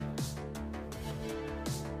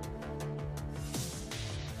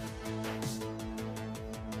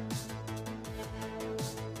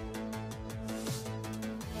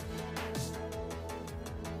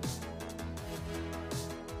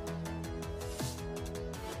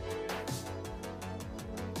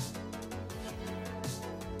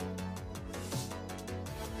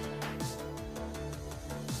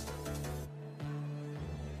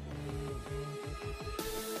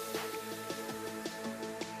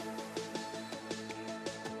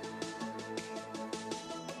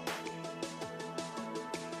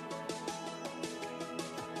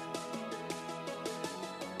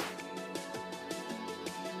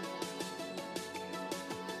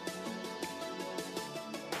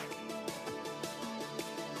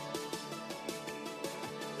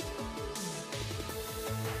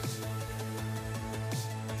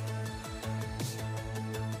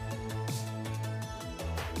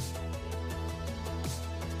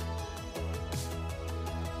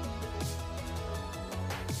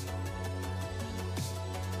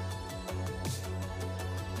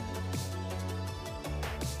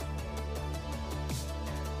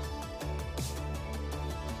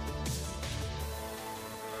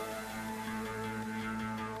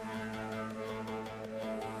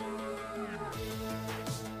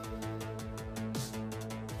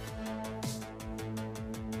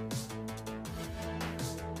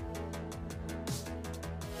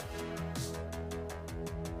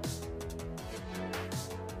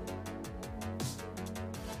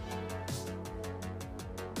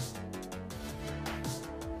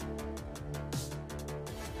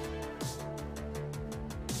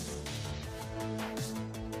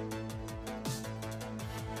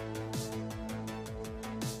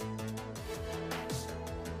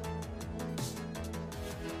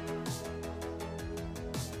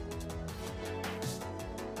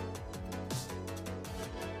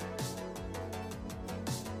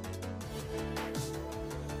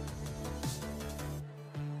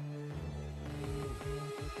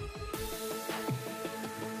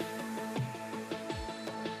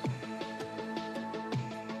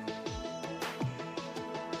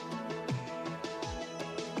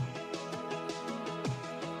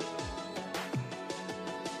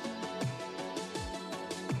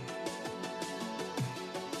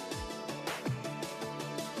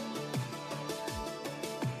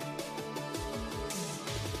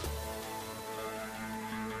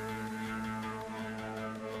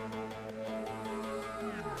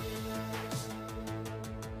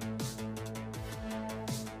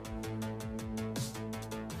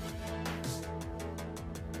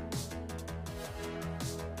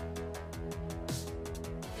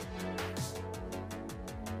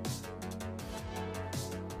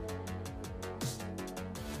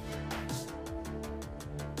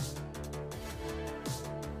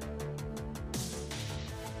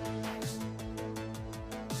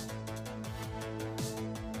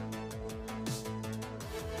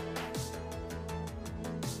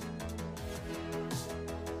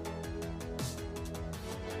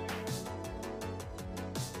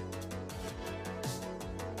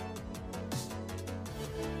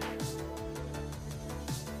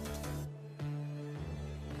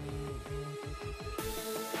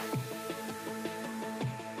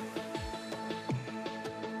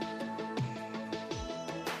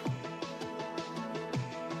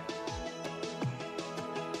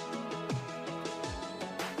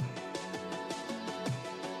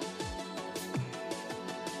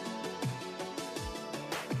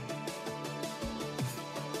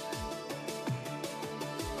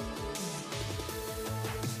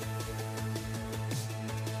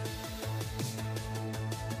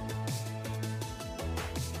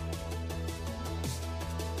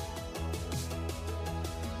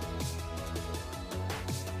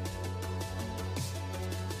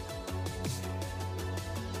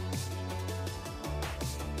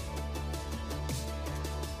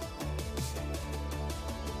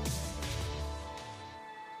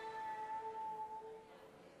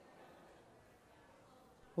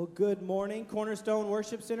Well, good morning, Cornerstone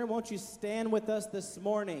Worship Center. Won't you stand with us this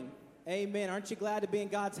morning? Amen. Aren't you glad to be in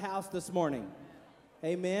God's house this morning?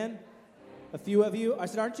 Amen. A few of you, I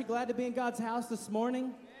said, aren't you glad to be in God's house this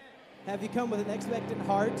morning? Have you come with an expectant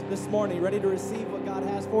heart this morning, ready to receive what God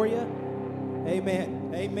has for you?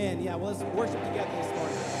 Amen. Amen. Yeah, well, let's worship together this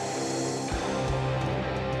morning.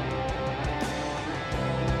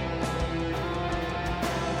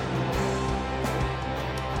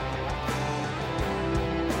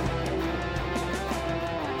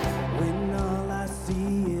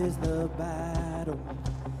 Battle,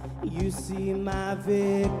 you see my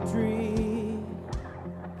victory.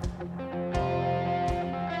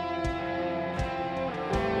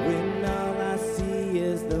 When all I see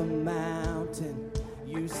is the mountain,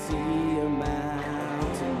 you see a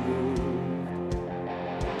mountain move.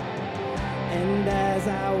 And as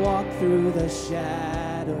I walk through the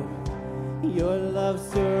shadow, your love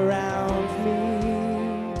surrounds me.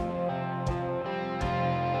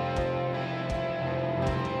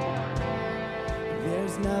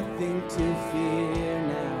 Nothing to fear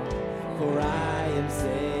now, for I am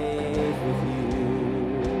safe with you.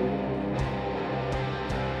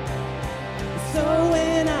 So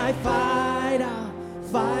when I fight, I'll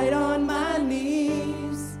fight on my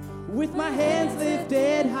knees, with my hands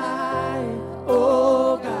lifted high.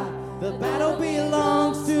 Oh God, the battle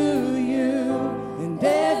belongs to you, and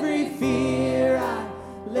every fear I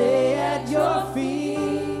lay at your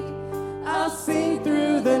feet. I'll sing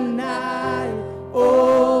through the night.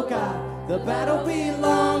 Oh God, the battle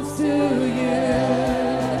belongs to you.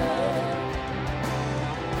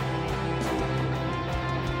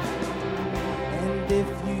 And if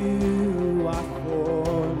you are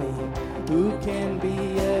for me, who can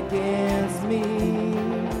be against me?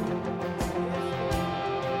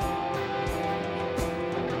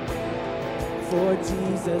 For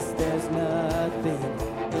Jesus, there's nothing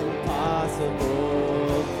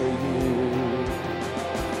impossible for you.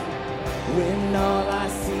 When all I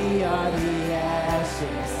see are the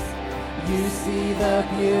ashes, you see the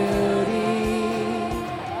beauty.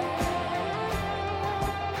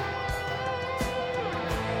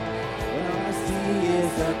 When all I see is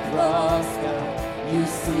the cross, God, you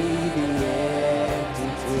see the empty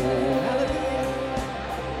tomb. Hallelujah.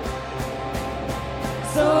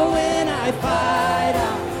 So when I fight,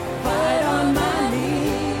 I'll fight on my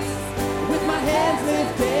knees, with my hands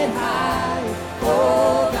lifted high.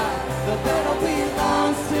 Oh God, the battle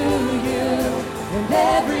belongs to you, and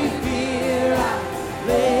every fear I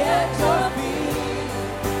lay at your feet.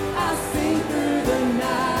 I sing through the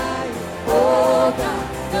night. Oh God,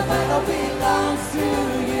 the battle belongs to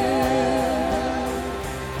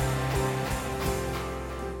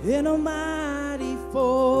you. In a mighty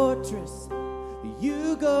fortress,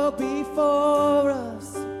 you go before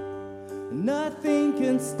us. Nothing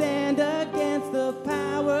can stand against the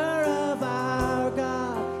power of our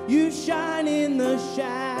God. You shine in the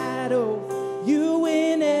shadow, you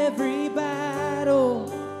win every battle.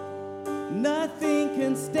 Nothing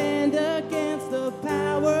can stand against the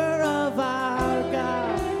power of our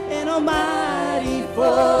God. In a mighty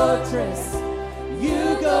fortress,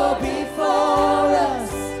 you go before us.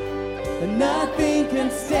 Nothing can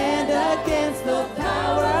stand against the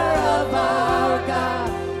power of our God.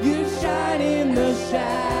 You shine in the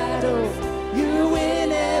shadows, you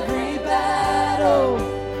win every battle.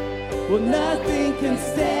 Well, nothing can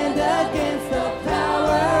stand against the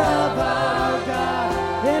power of our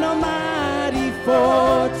God. In a mighty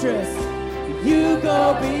fortress, you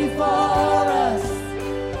go before us.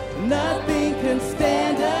 Nothing can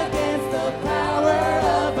stand against the power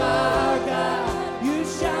of our God. You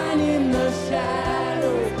shine in the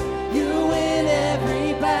shadows, you win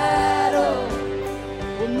every battle.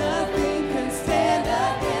 Well, nothing can stand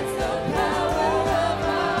against the power of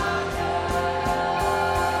our God.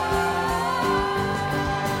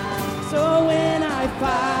 So when I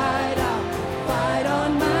fight, I'll fight on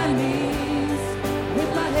my knees,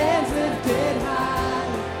 with my hands lifted high.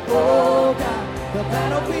 Oh God, the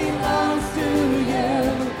battle belongs to you,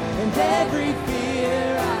 and every fear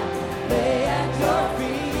I lay at your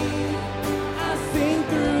feet. I sing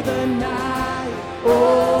through the night.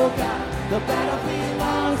 Oh God, the battle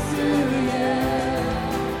belongs to you.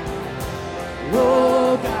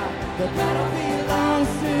 Oh God, the battle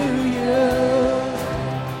belongs to you.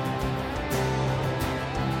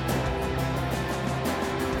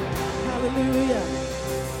 Hallelujah.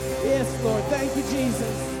 Yes, Lord. Thank you,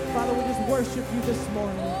 Jesus. Father, we just worship you this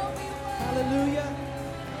morning. Hallelujah.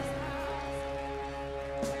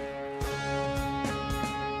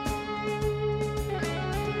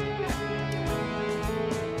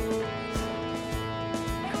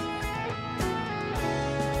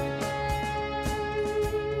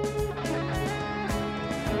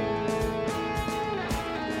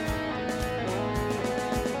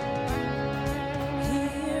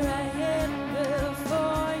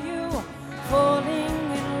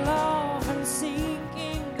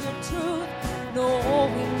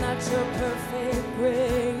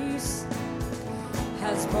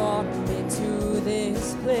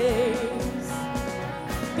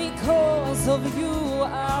 because of you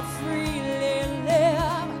I freely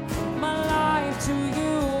live. My life to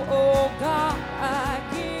you, oh God, I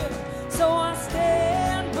give. So I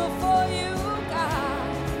stand before you, God.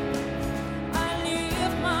 I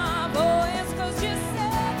lift my voice 'cause you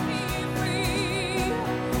set me free.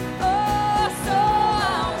 Oh, so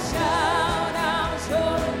I'll shout out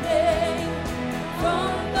your name.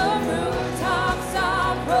 From the rooftops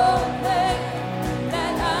I'll proclaim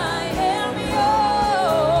that I am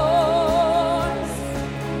yours.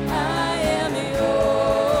 I am yours.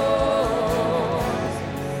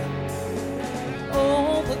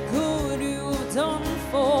 Oh, the good you've done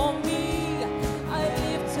for me, I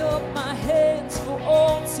lift up my hands for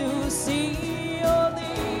all to see. You're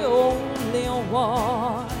the only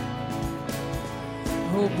one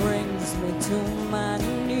who brings me to my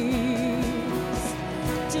knees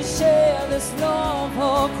to share this love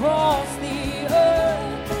across the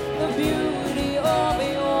earth, the beauty of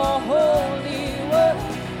your holy word.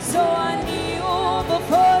 So I kneel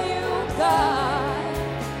before you, God.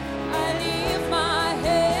 I lift my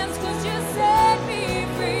hands 'cause you set me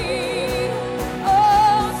free.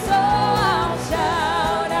 Oh, so I'll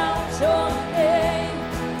shout out your name.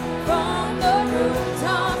 From the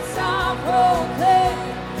rooftops I'll proclaim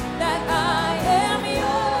that I am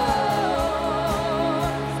yours.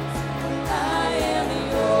 I am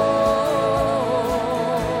yours.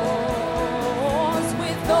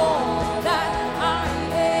 With all that I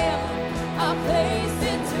am, I place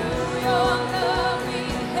into your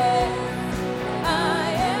loving hands. I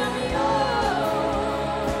am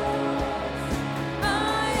yours. I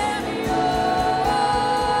am yours.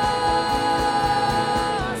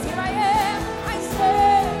 Here I am. I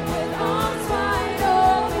stand with arms wide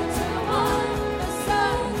open to the one, the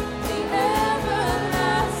Son, the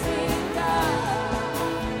everlasting God,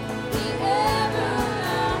 the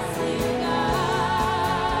everlasting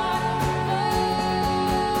God.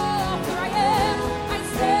 Oh, here I am. I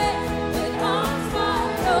stand with arms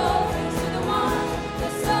wide open to the one, the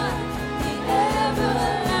Son, the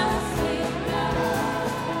everlasting God,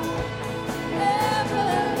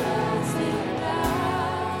 everlasting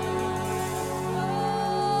God.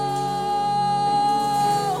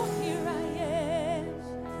 Oh, here I am.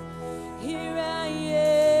 Here I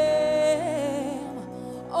am,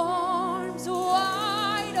 arms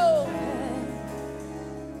wide open.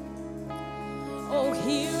 Oh,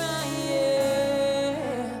 here I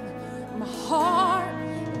am, my heart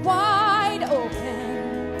wide open.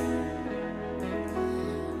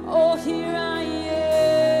 Oh, here I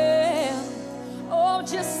am. Oh,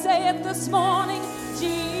 just say it this morning,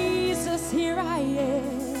 Jesus, here I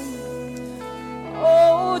am.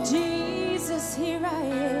 Oh, Jesus, here I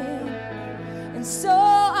am. And so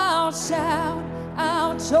I'll shout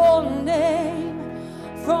out your name.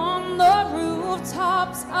 From the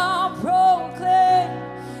rooftops I'll proclaim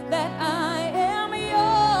that I am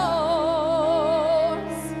yours.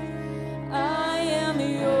 I am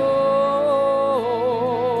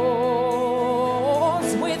yours.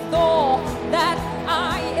 With all that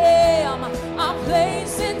I am, I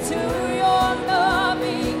place into your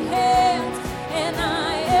loving hands, and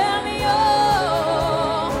I am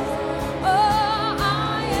yours. Oh,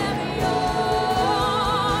 I am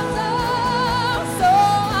yours. Oh, so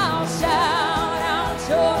I'll shout out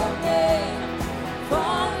your name.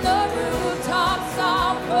 From the rooftops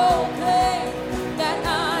I'll proclaim that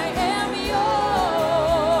I am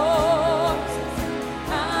yours.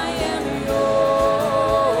 I am yours.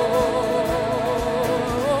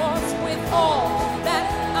 With all that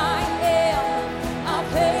I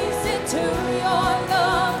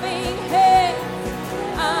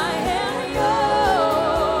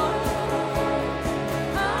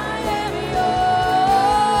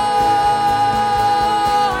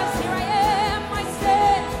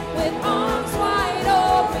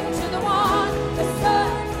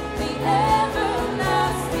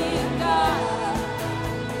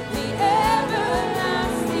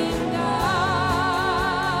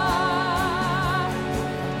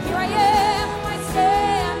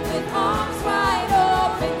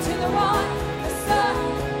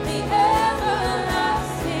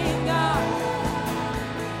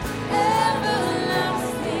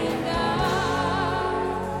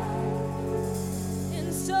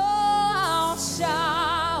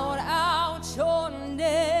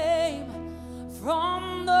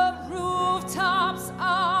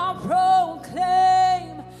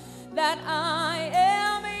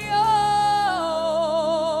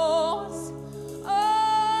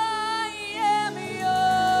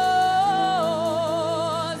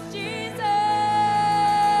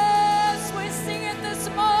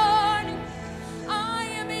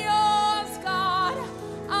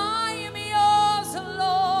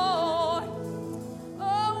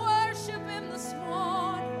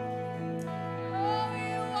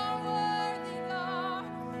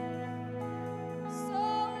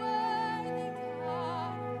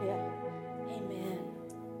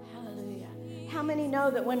How many know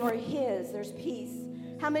that when we're His, there's peace?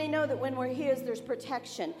 How many know that when we're His, there's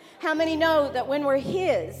protection? How many know that when we're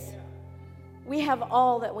His, we have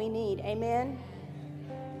all that we need? Amen?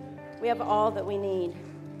 We have all that we need.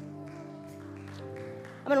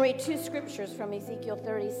 I'm going to read 2 scriptures from Ezekiel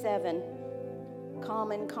 37.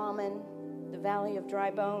 Common, the valley of dry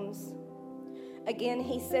bones. Again,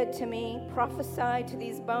 he said to me, prophesy to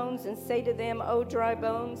these bones and say to them, O dry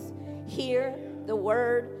bones, hear the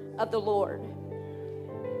word of the Lord.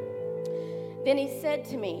 Then he said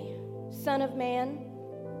to me, Son of man,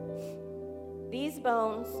 these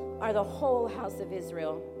bones are the whole house of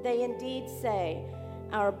Israel. They indeed say,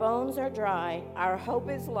 our bones are dry, our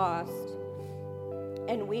hope is lost,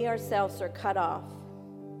 and we ourselves are cut off.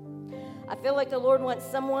 I feel like the Lord wants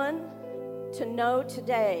someone to know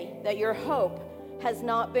today that your hope has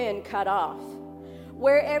not been cut off.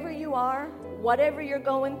 Wherever you are, whatever you're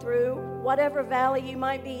going through, whatever valley you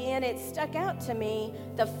might be in, it stuck out to me.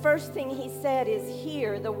 The first thing he said is,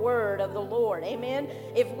 hear the word of the Lord. Amen?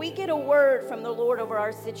 If we get a word from the Lord over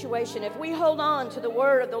our situation, if we hold on to the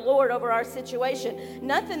word of the Lord over our situation,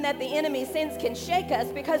 nothing that the enemy sends can shake us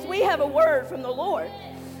because we have a word from the Lord.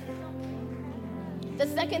 The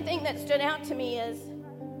second thing that stood out to me is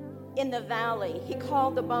in the valley. He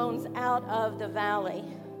called the bones out of the valley.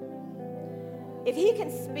 If he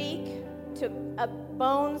can speak to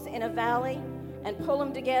bones in a valley and pull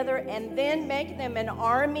them together and then make them an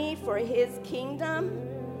army for his kingdom,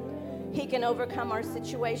 he can overcome our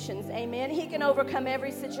situations. Amen. He can overcome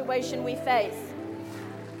every situation we face.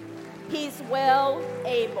 He's well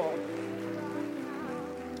able.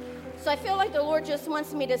 So I feel like the Lord just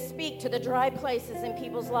wants me to speak to the dry places in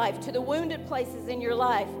people's life, to the wounded places in your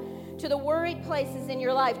life, to the worried places in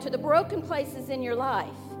your life, to the broken places in your life,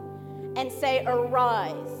 and say,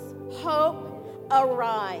 arise. Hope,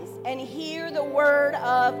 arise, and hear the word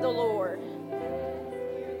of the Lord.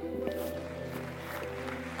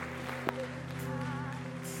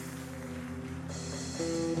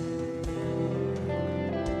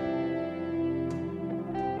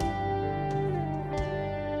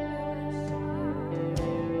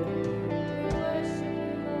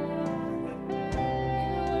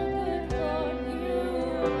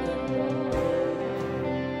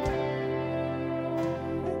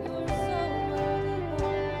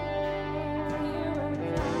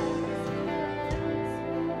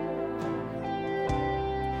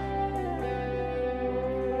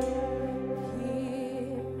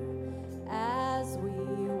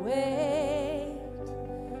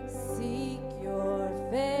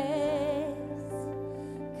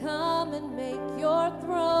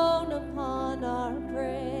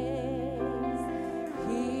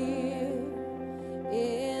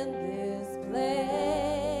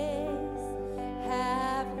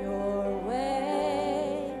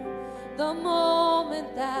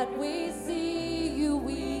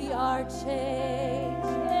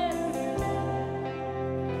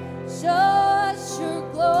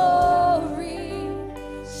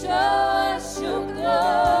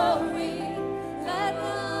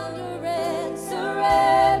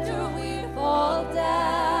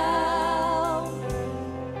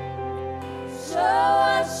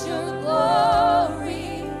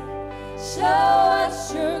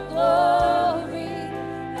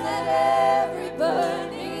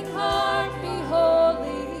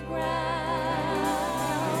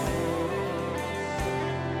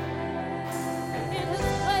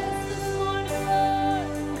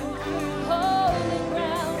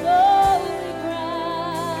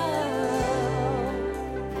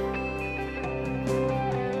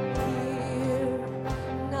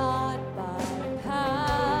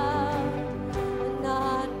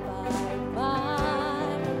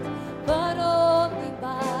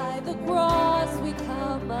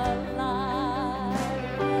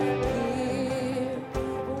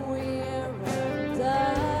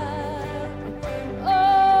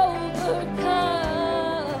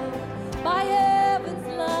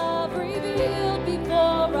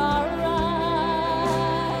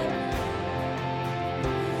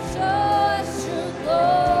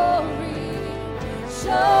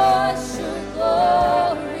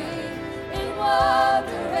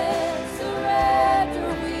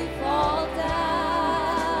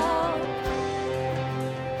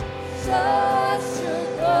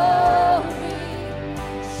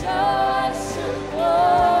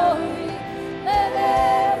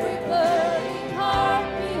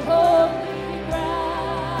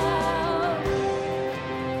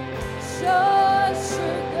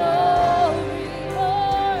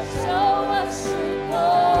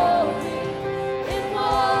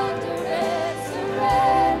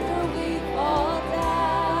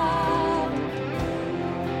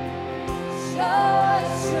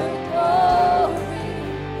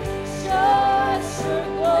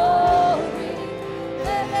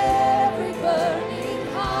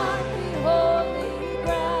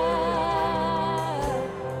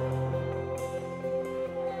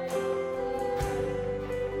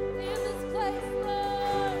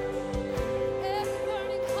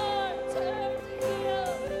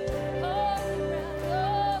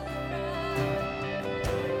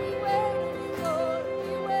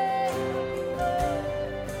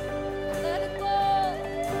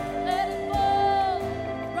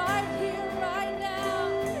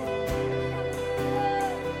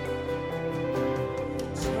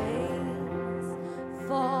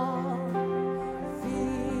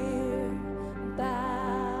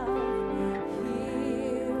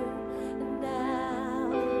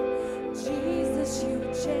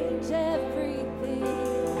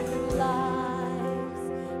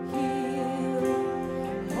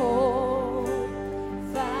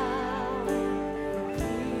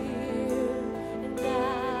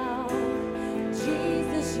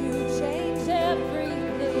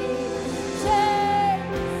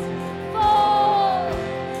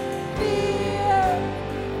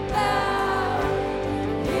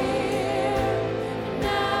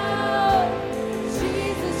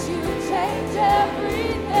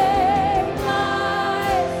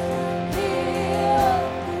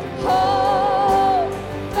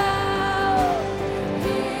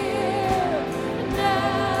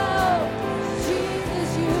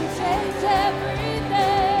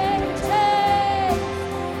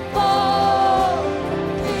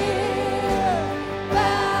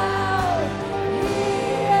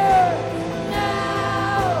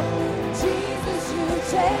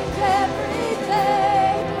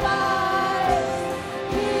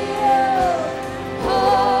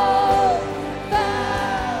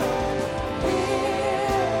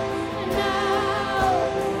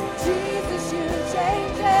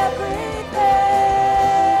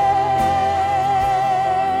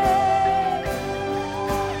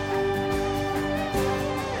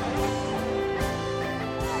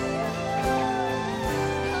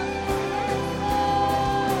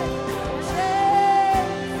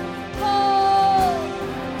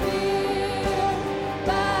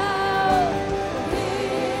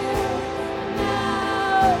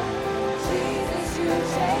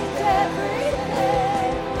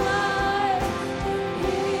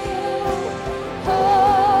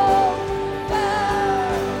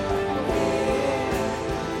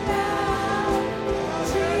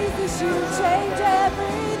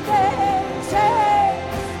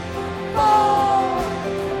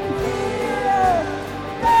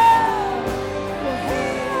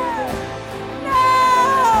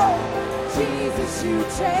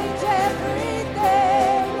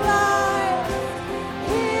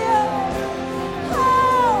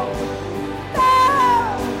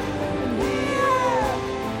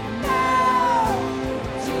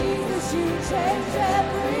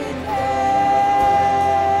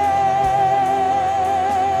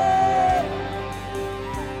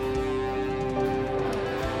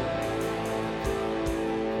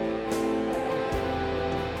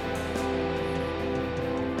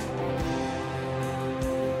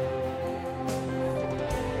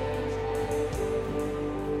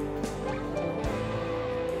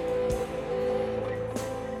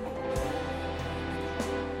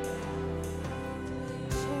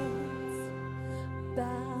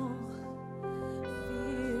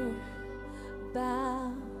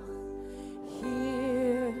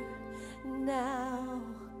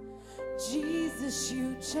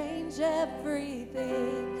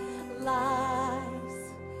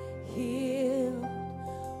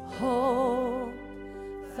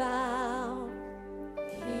 found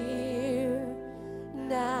here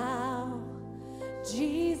now.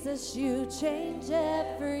 Jesus, you change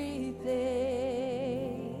everything.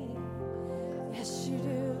 Yes, you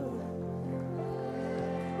do.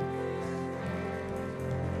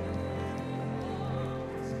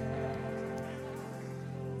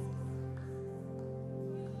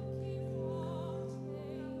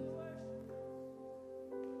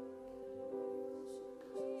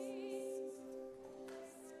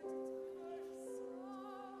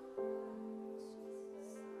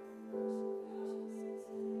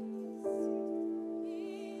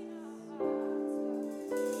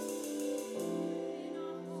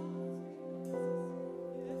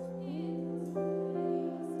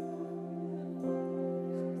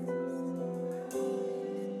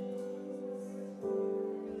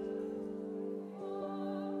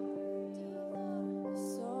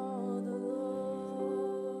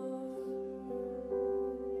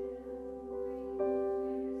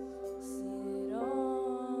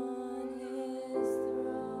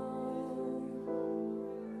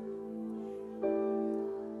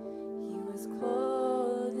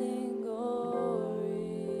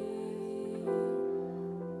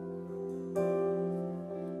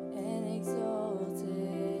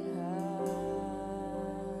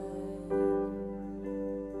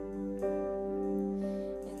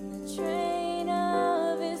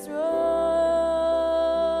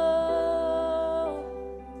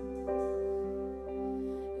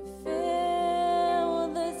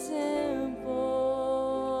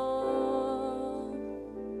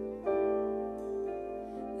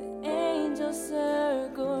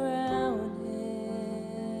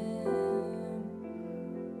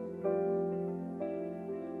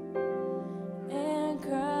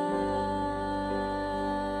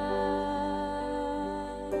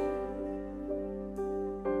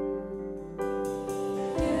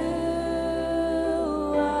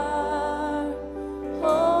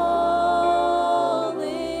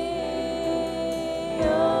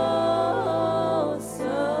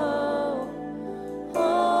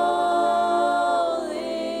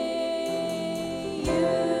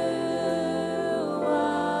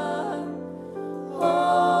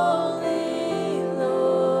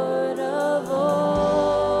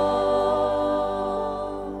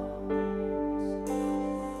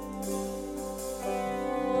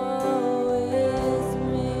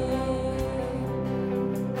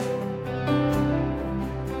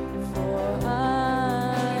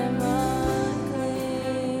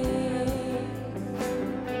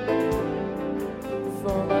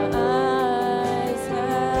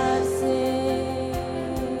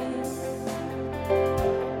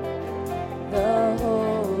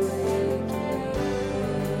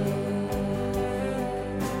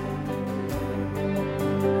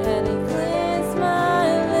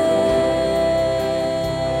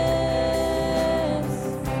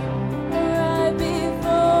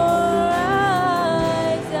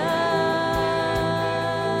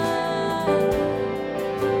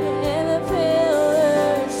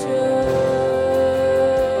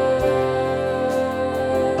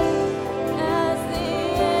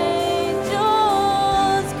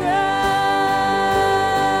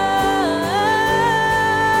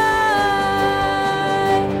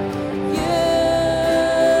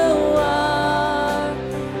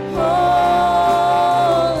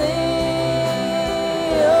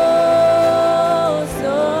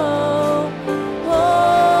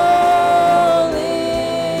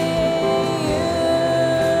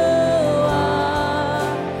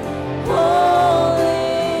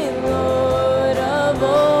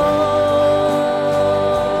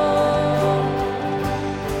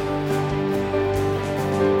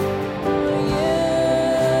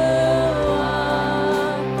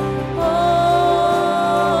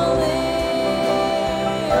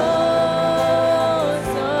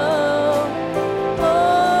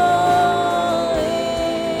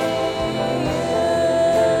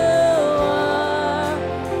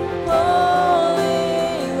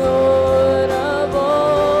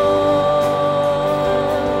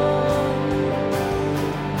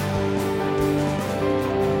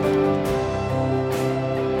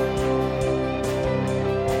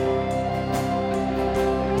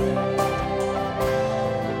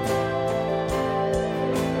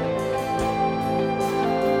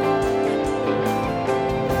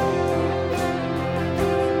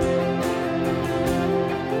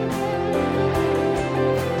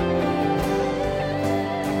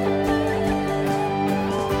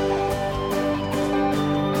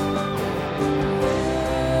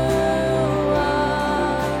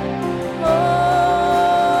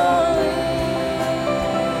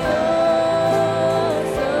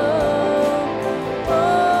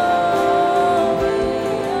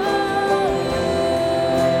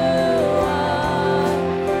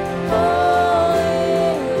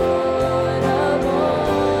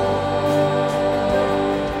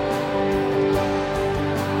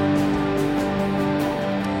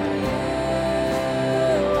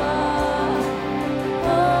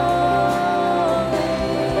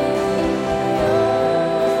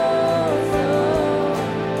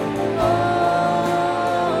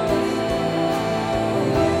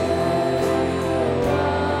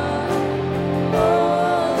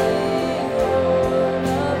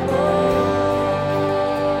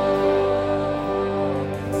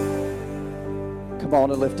 on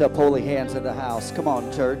and lift up holy hands in the house. Come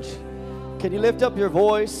on, church. Can you lift up your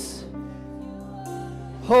voice?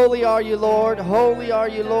 Holy are you, Lord. Holy are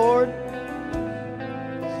you, Lord.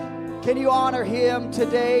 Can you honor him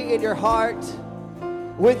today in your heart,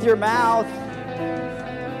 with your mouth?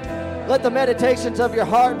 Let the meditations of your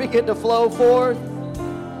heart begin to flow forth.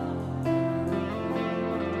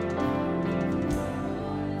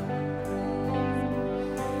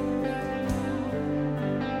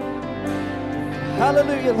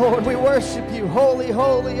 Hallelujah, Lord. We worship you. Holy,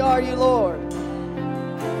 holy are you, Lord.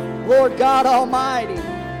 Lord God Almighty,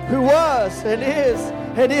 who was and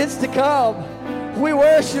is to come. We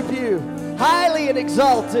worship you, highly and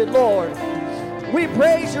exalted, Lord. We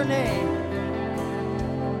praise your name.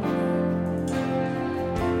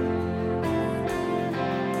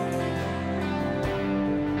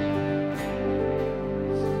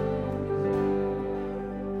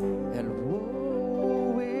 And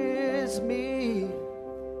woe is me,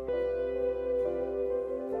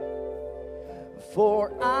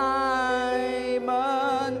 for I'm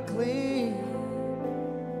unclean.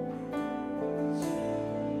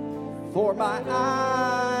 For my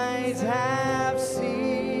eyes have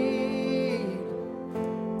seen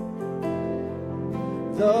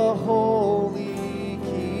the Holy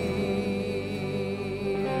King,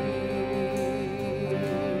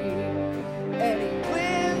 and he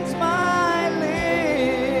cleansed my lips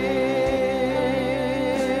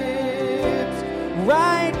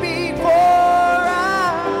right before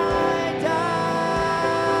I died,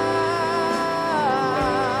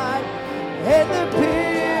 and the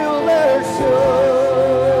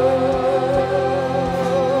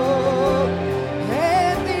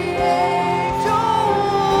and the angels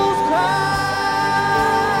cried,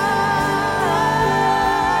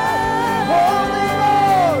 Holy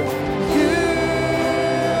Lord,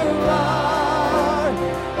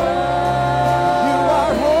 you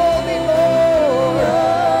are holy, Lord,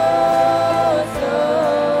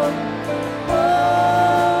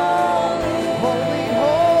 holy,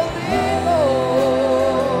 holy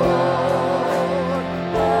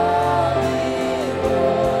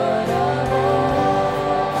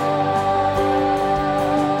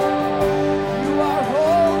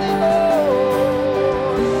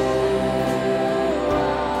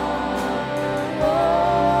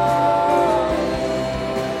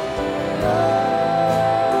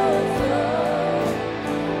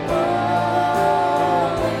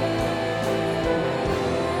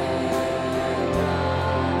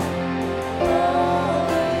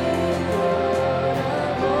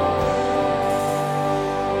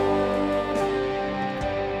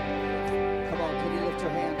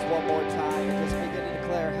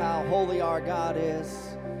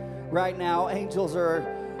Right now, angels are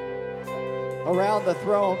around the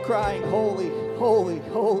throne crying, holy, holy,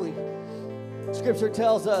 holy. Scripture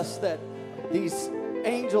tells us that these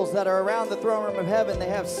angels that are around the throne room of heaven, they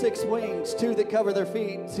have 6 wings, 2 that cover their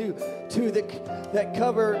feet, two that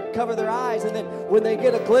cover their eyes. And then when they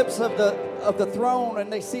get a glimpse of the throne and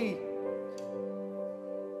they see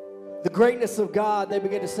the greatness of God, they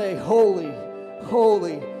begin to say, holy,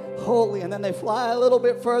 holy, holy. And then they fly a little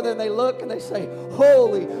bit further and they look and they say,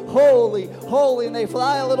 holy, holy, holy. And they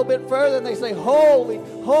fly a little bit further and they say, holy,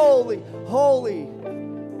 holy, holy.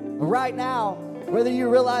 Right now, whether you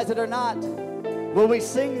realize it or not, when we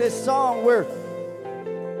sing this song, we're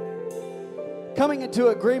coming into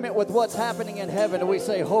agreement with what's happening in heaven. And we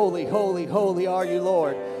say, holy, holy, holy are you,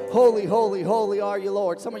 Lord. Holy, holy, holy are you,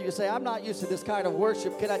 Lord. Some of you say, I'm not used to this kind of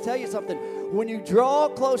worship. Can I tell you something? When you draw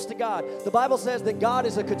close to God, the Bible says that God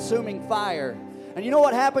is a consuming fire. And you know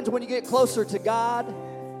what happens when you get closer to God?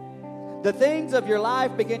 The things of your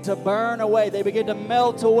life begin to burn away. They begin to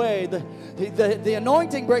melt away. The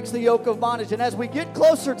anointing breaks the yoke of bondage. And as we get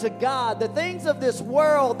closer to God, the things of this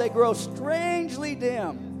world, they grow strangely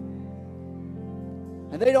dim.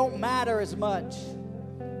 And they don't matter as much.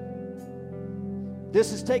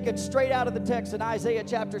 This is taken straight out of the text in Isaiah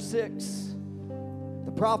chapter 6.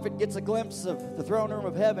 The prophet gets a glimpse of the throne room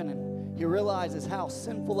of heaven, and he realizes how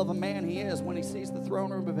sinful of a man he is when he sees the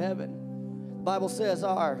throne room of heaven. The Bible says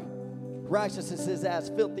our righteousness is as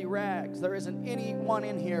filthy rags. There isn't anyone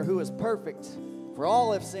in here who is perfect, for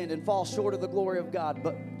all have sinned and fall short of the glory of God.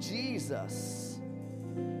 But Jesus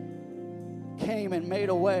came and made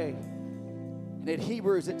a way. And in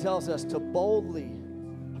Hebrews it tells us to boldly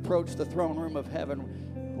approach the throne room of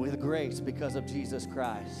heaven with grace because of Jesus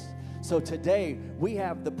Christ. So today we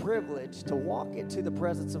have the privilege to walk into the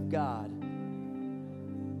presence of God.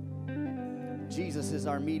 Jesus is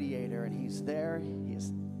our mediator, and he's there. He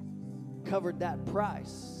has covered that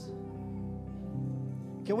price.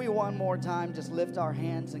 Can we one more time just lift our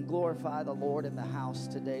hands and glorify the Lord in the house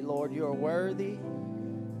today? Lord, you are worthy.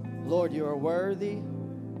 Lord, you are worthy.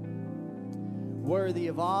 Worthy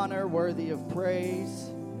of honor, worthy of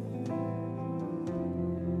praise.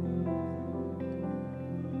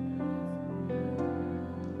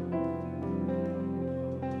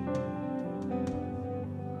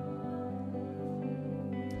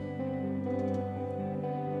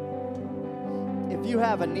 If you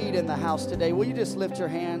have a need in the house today, will you just lift your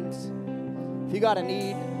hands? If you got a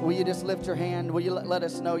need, will you just lift your hand? Will you let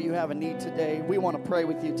us know you have a need today? We want to pray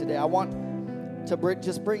with you today. I want to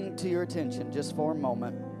just bring to your attention just for a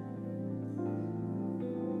moment.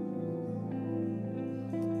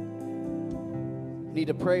 Need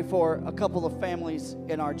to pray for a couple of families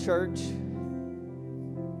in our church.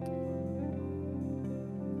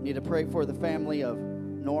 Need to pray for the family of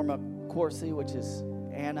Norma Corsi, which is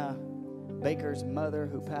Anna Baker's mother,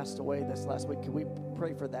 who passed away this last week. Can we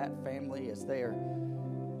pray for that family as they are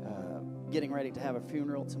getting ready to have a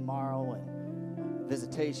funeral tomorrow and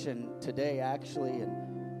visitation today, actually, and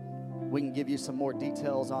we can give you some more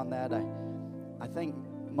details on that. I think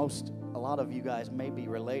a lot of you guys may be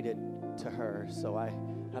related to her, so I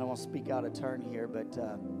don't want to speak out of turn here, but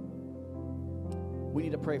we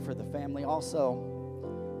need to pray for the family.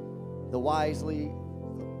 Also, the Wisely,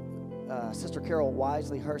 Sister Carol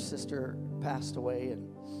Wisely, her sister passed away, and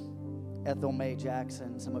Ethel Mae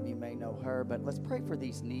Jackson, some of you may know her, but let's pray for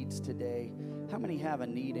these needs today. How many have a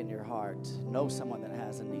need in your heart? Know someone that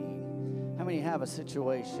has a need? How many have a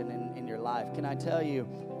situation in your life? Can I tell you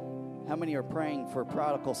how many are praying for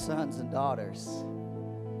prodigal sons and daughters?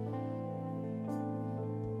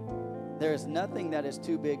 There is nothing that is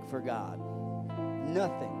too big for God.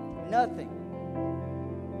 Nothing.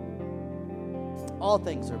 All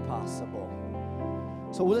things are possible.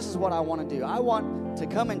 So this is what I want to do. I want to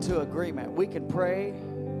come into agreement. We can pray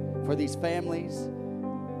for these families.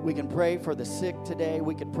 We can pray for the sick today.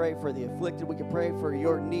 We can pray for the afflicted. We can pray for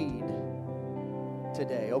your need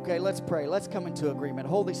today. Okay, let's pray. Let's come into agreement.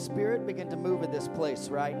 Holy Spirit, begin to move in this place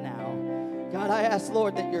right now. God, I ask,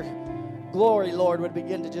 Lord, that your glory, Lord, would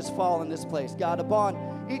begin to just fall in this place. God,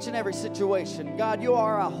 upon each and every situation. God, you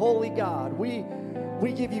are a holy God. We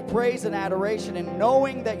give you praise and adoration, and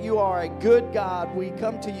knowing that you are a good God, we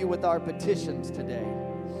come to you with our petitions today.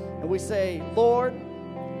 And we say, Lord,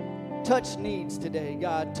 touch needs today,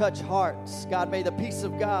 God. Touch hearts. God, may the peace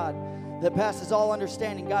of God that passes all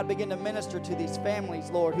understanding, God, begin to minister to these families,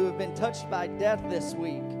 Lord, who have been touched by death this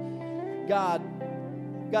week. God,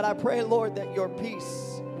 I pray, Lord, that your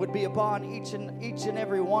peace would be upon each and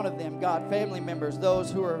every one of them, God, family members,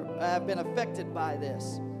 those who have been affected by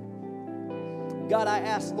this. God, I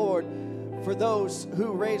ask, Lord, for those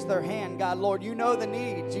who raise their hand, God, Lord, you know the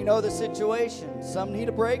needs, you know the situation. Some need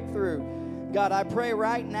a breakthrough. God, I pray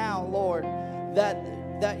right now, Lord,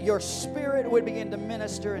 that your Spirit would begin to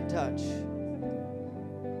minister and touch.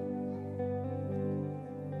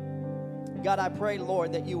 God, I pray,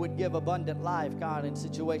 Lord, that you would give abundant life, God, in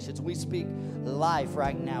situations. We speak life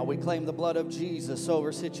right now. We claim the blood of Jesus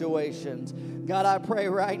over situations. God, I pray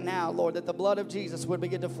right now, Lord, that the blood of Jesus would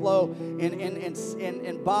begin to flow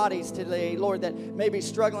in bodies today, Lord, that may be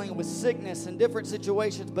struggling with sickness and different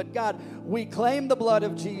situations. But God, we claim the blood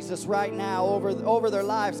of Jesus right now over their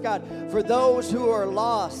lives. God, for those who are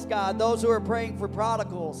lost, God, those who are praying for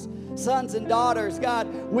prodigals, sons and daughters, God,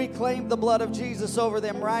 we claim the blood of Jesus over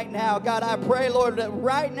them right now. God, I pray, Lord, that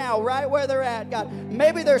right now, right where they're at, God,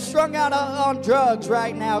 maybe they're strung out on drugs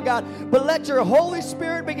right now, God, but let your Holy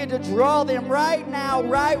Spirit begin to draw them right now,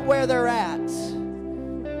 right where they're at.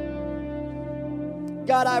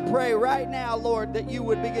 God, I pray right now, Lord, that you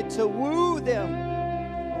would begin to woo them.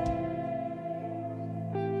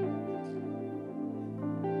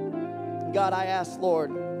 God, I ask,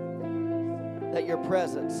 Lord, that your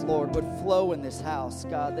presence, Lord, would flow in this house,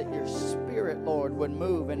 God, that your Spirit, Lord, would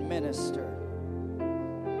move and minister.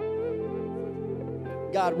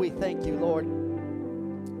 God, we thank you, Lord.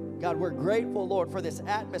 God, we're grateful, Lord, for this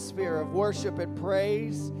atmosphere of worship and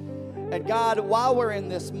praise. And God, while we're in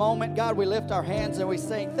this moment, God, we lift our hands and we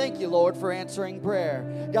say, thank you, Lord, for answering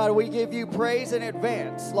prayer. God, we give you praise in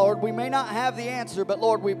advance. Lord, we may not have the answer, but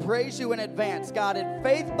Lord, we praise you in advance. God, in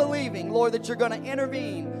faith believing, Lord, that you're going to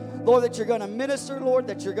intervene. Lord, that you're going to minister, Lord,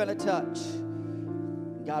 that you're going to touch.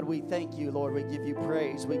 God, we thank you, Lord. We give you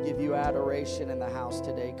praise. We give you adoration in the house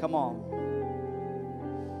today. Come on.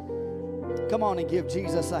 Come on and give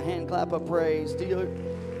Jesus a hand clap of praise. Do you?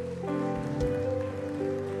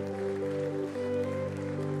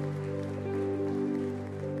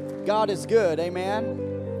 God is good,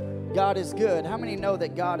 amen? God is good. How many know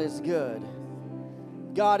that God is good?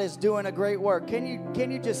 God is doing a great work. Can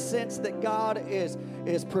you just sense that God is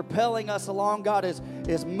propelling us along? God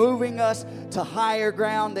is moving us to higher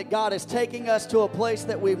ground, that God is taking us to a place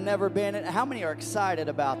that we've never been in. How many are excited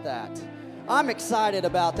about that? I'm excited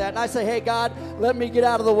about that. And I say, hey, God, let me get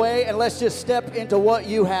out of the way and let's just step into what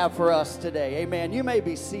you have for us today. Amen. You may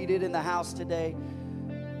be seated in the house today.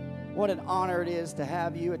 What an honor it is to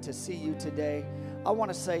have you and to see you today. I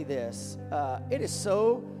want to say this. It is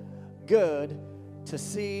so good to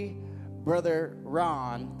see Brother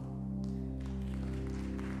Ron.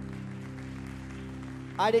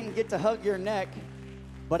 I didn't get to hug your neck,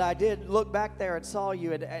 but I did look back there and saw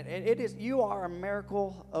you. And you are a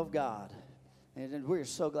miracle of God. And we're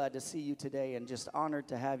so glad to see you today and just honored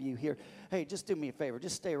to have you here. Hey, just do me a favor.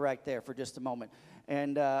 Just stay right there for just a moment.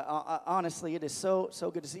 And honestly, it is so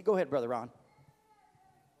good to see you. Go ahead, Brother Ron.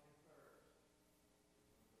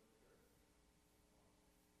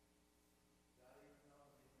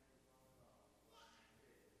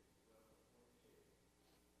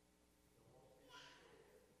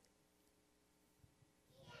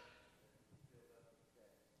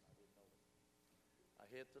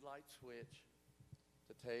 I hit the light switch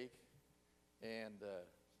to take and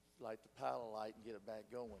light the pilot light and get it back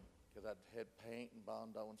going, because I had paint and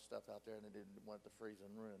Bondo and stuff out there and I didn't want it to freeze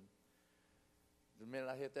and ruin. The minute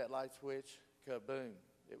I hit that light switch, kaboom,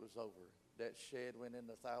 it was over. That shed went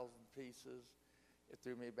into 1,000 pieces. It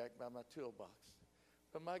threw me back by my toolbox.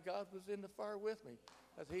 But my God was in the fire with me.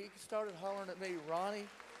 As he started hollering at me, Ronnie,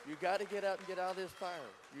 you got to get up and get out of this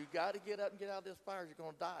fire. You got to get up and get out of this fire. You're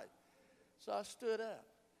going to die. So I stood up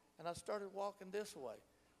and I started walking this way.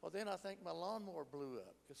 Well, then I think my lawnmower blew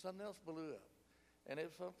up, because something else blew up. And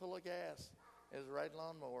it was full of gas. It was a red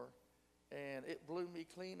lawnmower. And it blew me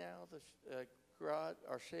clean out of the garage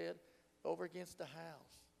or shed over against the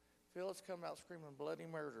house. Phyllis come out screaming bloody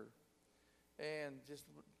murder and just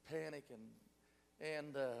panicking.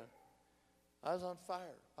 And I was on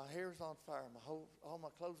fire. My hair was on fire. All my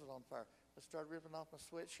clothes was on fire. I started ripping off my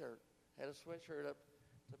sweatshirt. I had a sweatshirt up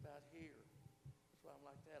to about here. That's why I'm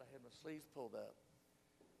like that. I had my sleeves pulled up.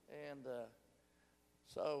 And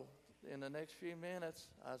so in the next few minutes,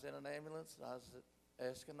 I was in an ambulance. I was at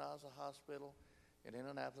Eskenazi Hospital in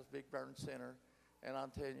Indianapolis, Big Burn Center. And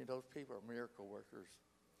I'm telling you, those people are miracle workers.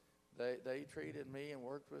 They treated me and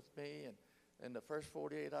worked with me. And in the first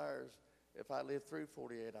 48 hours, if I lived through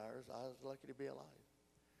 48 hours, I was lucky to be alive.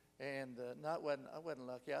 And I wasn't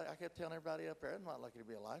lucky. I kept telling everybody up there, I'm not lucky to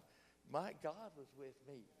be alive. My God was with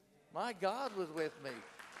me. My God was with me,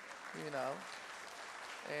 you know.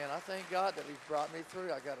 And I thank God that he's brought me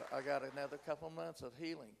through. I got another couple months of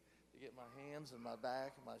healing to get my hands and my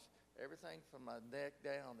back and everything from my neck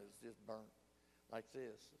down is just burnt like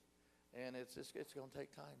this. And it's going to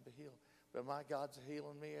take time to heal. But my God's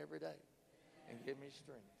healing me every day and give me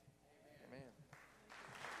strength. Amen.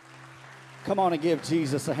 Come on and give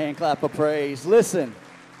Jesus a hand clap of praise. Listen,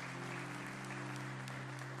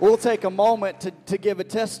 we'll take a moment to give a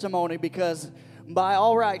testimony, because by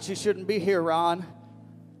all rights you shouldn't be here, Ron.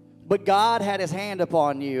 But God had his hand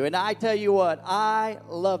upon you. And I tell you what, I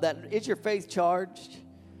love that. Is your faith charged?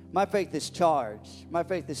 My faith is charged. My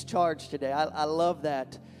faith is charged today. I love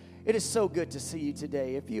that. It is so good to see you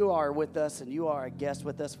today. If you are with us and you are a guest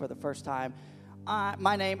with us for the first time,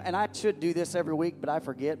 my name, and I should do this every week, but I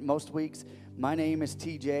forget most weeks. My name is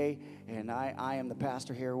TJ, and I am the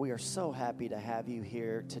pastor here. We are so happy to have you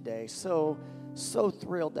here today. So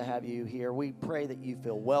thrilled to have you here. We pray that you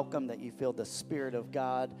feel welcome, that you feel the Spirit of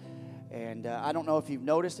God. And I don't know if you've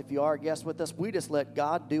noticed, if you are a guest with us, we just let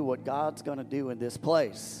God do what God's going to do in this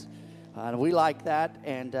place. We like that,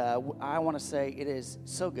 and I want to say it is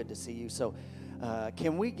so good to see you. So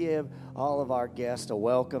can we give all of our guests a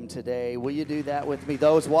welcome today? Will you do that with me?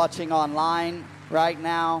 Those watching online right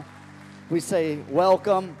now, we say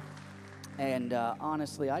welcome. And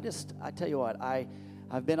honestly, I tell you what,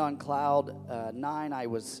 I've been on cloud 9. I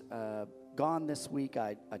was gone this week.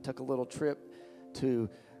 I took a little trip to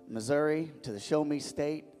Missouri, to the Show Me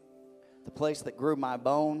State, the place that grew my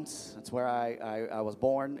bones. That's where I was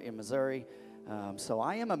born, in Missouri. So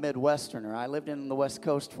I am a Midwesterner. I lived in the West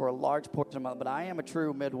Coast for a large portion of my life, but I am a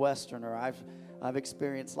true Midwesterner. I've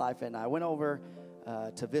experienced life, and I went over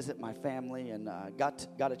to visit my family and got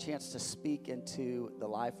a chance to speak into the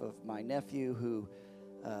life of my nephew who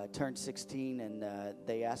turned 16, and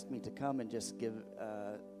they asked me to come and just give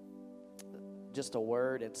just a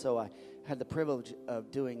word. And so I had the privilege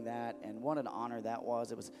of doing that, and what an honor that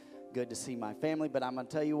was. It was good to see my family, but I'm going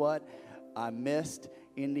to tell you what, I missed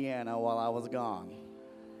Indiana while I was gone.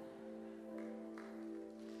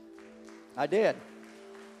 I did.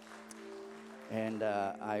 And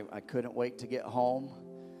I couldn't wait to get home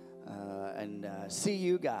and see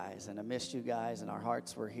you guys. And I missed you guys, and our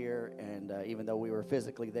hearts were here. And even though we were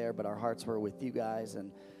physically there, but our hearts were with you guys.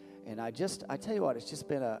 And I tell you what, it's just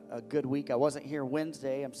been a good week. I wasn't here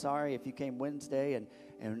Wednesday. I'm sorry if you came Wednesday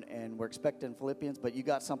and we're expecting Philippians, but you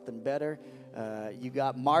got something better. You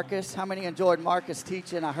got Marcus. How many enjoyed Marcus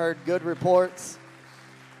teaching? I heard good reports.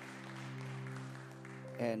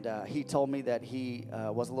 And he told me that he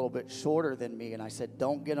was a little bit shorter than me, and I said,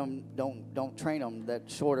 "Don't get him, don't train him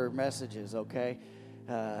that shorter messages, okay?"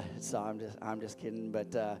 So I'm just kidding,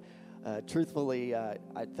 but truthfully, I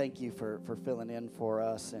thank you for filling in for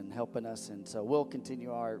us and helping us, and so we'll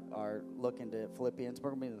continue our look into Philippians.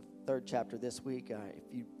 We're going to be in the 3rd chapter this week.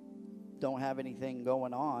 If you don't have anything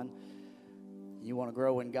going on, you want to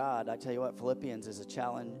grow in God, I tell you what, Philippians is a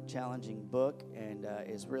challenging book and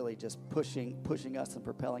is really just pushing us and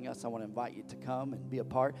propelling us. I want to invite you to come and be a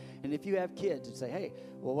part. And if you have kids, you say, "Hey,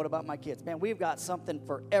 well, what about my kids?" Man, we've got something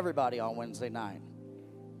for everybody on Wednesday night.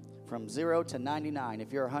 From 0 to 99.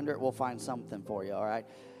 If you're 100, we'll find something for you, all right?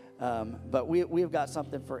 But we've got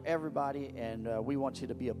something for everybody, and we want you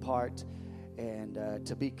to be a part and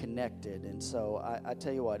to be connected. And so I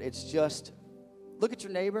tell you what, it's just, look at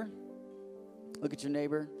your neighbor. Look at your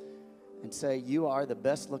neighbor and say, "You are the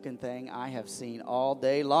best looking thing I have seen all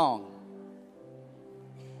day long."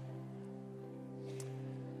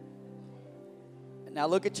 Now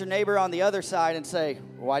look at your neighbor on the other side and say,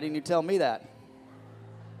 "Why didn't you tell me that?"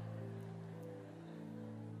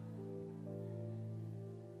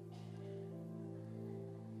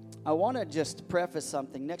 I want to just preface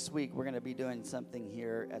something. Next week, we're going to be doing something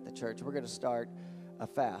here at the church. We're going to start a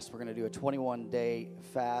fast. We're going to do a 21-day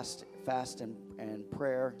fast and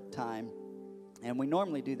prayer time. And we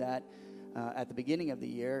normally do that at the beginning of the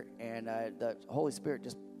year. And the Holy Spirit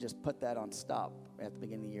just put that on stop at the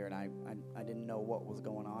beginning of the year. And I didn't know what was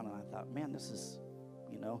going on. And I thought, man, this is,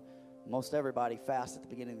 most everybody fasts at the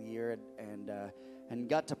beginning of the year. And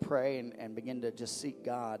got to pray and begin to just seek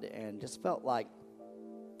God. And just felt like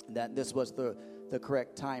that this was the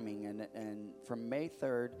correct timing. And from May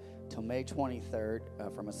 3rd till May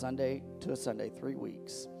 23rd, from a Sunday to a Sunday, 3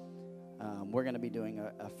 weeks, we're going to be doing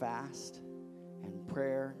a fast and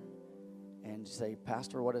prayer and say,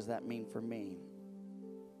 "Pastor, what does that mean for me?"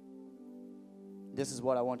 This is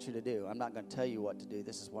what I want you to do. I'm not going to tell you what to do.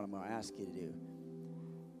 This is what I'm going to ask you to do.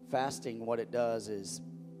 Fasting, what it does is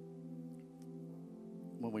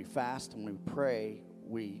when we fast and we pray,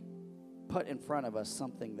 we put in front of us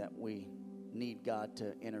something that we need God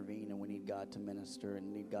to intervene, and we need God to minister,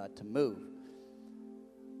 and need God to move.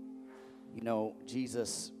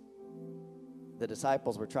 Jesus, the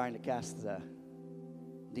disciples were trying to cast the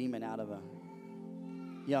demon out of a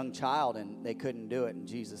young child, and they couldn't do it. And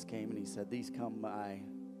Jesus came and he said, "These come by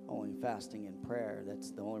only fasting and prayer."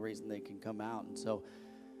 That's the only reason they can come out. And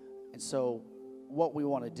so what we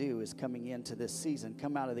want to do is, coming into this season,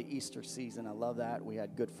 come out of the Easter season. I love that. We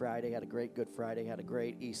had Good Friday, had a great Good Friday, had a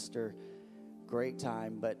great Easter, great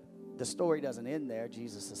time. But the story doesn't end there.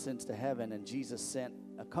 Jesus ascends to heaven, and Jesus sent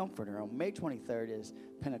a comforter. On May 23rd is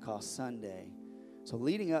Pentecost Sunday. So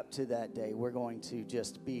leading up to that day, we're going to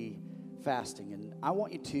just be fasting. And I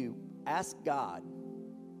want you to ask God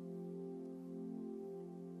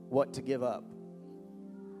what to give up.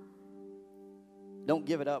 Don't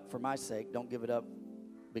give it up for my sake. Don't give it up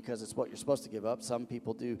because it's what you're supposed to give up. Some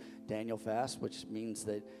people do Daniel fast, which means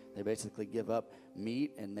that they basically give up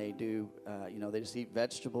meat, and they do, they just eat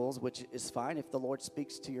vegetables, which is fine. If the Lord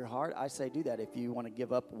speaks to your heart, I say do that. If you want to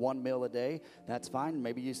give up one meal a day, that's fine.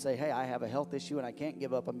 Maybe you say, "Hey, I have a health issue and I can't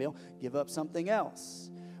give up a meal." Give up something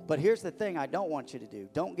else. But here's the thing I don't want you to do.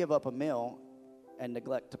 Don't give up a meal and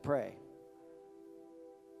neglect to pray,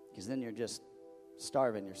 because then you're just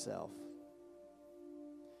starving yourself.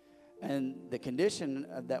 And the condition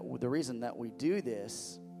of that, the reason that we do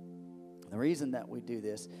this,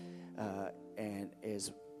 and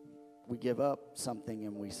is we give up something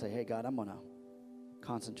and we say, "Hey, God, I'm going to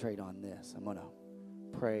concentrate on this. I'm going to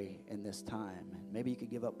pray in this time." And maybe you could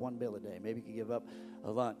give up one meal a day. Maybe you could give up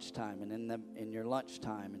a lunch time. And in your lunch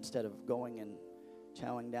time, instead of going and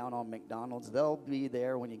chowing down on McDonald's, they'll be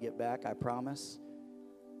there when you get back, I promise.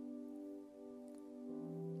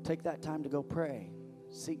 Take that time to go pray.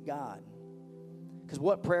 Seek God. Because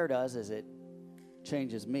what prayer does is it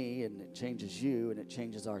changes me, and it changes you, and it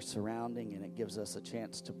changes our surrounding, and it gives us a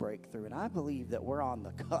chance to break through. And I believe that we're on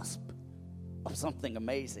the cusp of something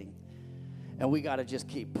amazing. And we got to just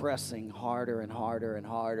keep pressing harder and harder and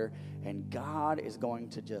harder. And God is going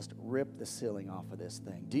to just rip the ceiling off of this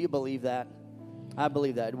thing. Do you believe that? I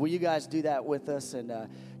believe that. Will you guys do that with us and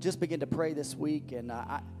just begin to pray this week? And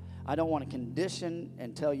I don't want to condition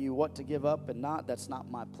and tell you what to give up and not. That's not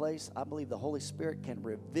my place. I believe the Holy Spirit can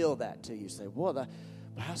reveal that to you. Say, well,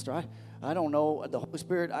 Pastor, I don't know the Holy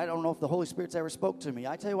Spirit. I don't know if the Holy Spirit's ever spoke to me.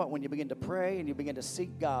 I tell you what, when you begin to pray and you begin to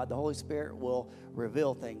seek God, the Holy Spirit will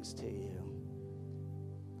reveal things to you.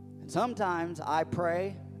 And sometimes I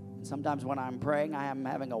pray, and sometimes when I'm praying, I am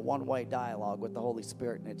having a one-way dialogue with the Holy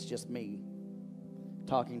Spirit, and it's just me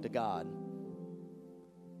talking to God.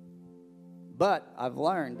 But I've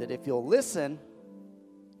learned that if you'll listen,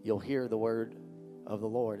 you'll hear the word of the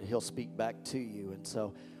Lord. He'll speak back to you. And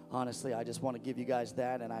so, honestly, I just want to give you guys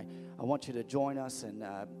that, and I want you to join us. And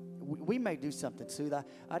we may do something soon.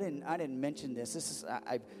 I didn't mention this. This is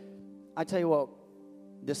I tell you what,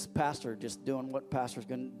 this pastor just doing what pastors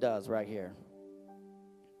does right here.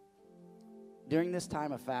 During this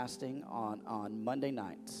time of fasting on Monday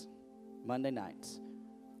nights,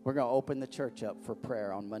 we're going to open the church up for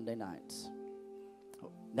prayer on Monday nights.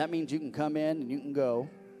 That means you can come in and you can go,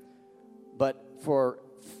 but for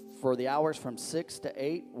the hours from 6 to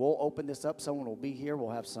 8, we'll open this up. Someone will be here.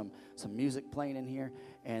 We'll have some music playing in here,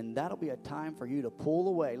 and that'll be a time for you to pull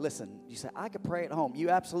away. Listen, you say, I could pray at home. You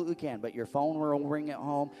absolutely can, but your phone will ring at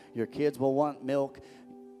home. Your kids will want milk.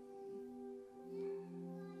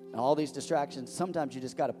 And all these distractions, sometimes you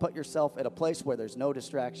just got to put yourself at a place where there's no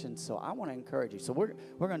distractions. So I want to encourage you. So we're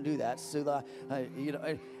going to do that. So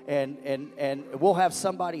and we'll have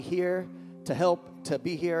somebody here to help to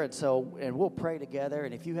be here, and we'll pray together.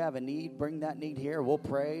 And if you have a need, bring that need here. We'll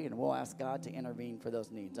pray and we'll ask God to intervene for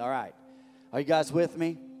those needs. All right. Are you guys with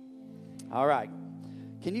me? All right.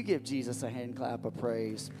 Can you give Jesus a hand clap of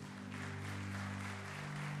praise?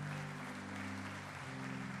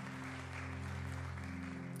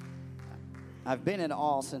 I've been in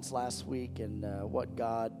awe since last week and what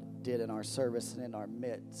God did in our service and in our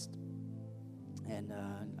midst. And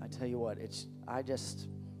I tell you what,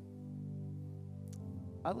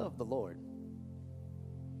 I love the Lord.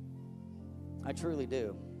 I truly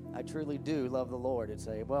do. I truly do love the Lord. And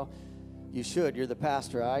say, well, you should. You're the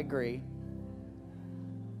pastor. I agree.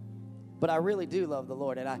 But I really do love the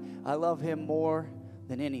Lord. And I love him more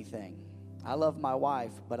than anything. I love my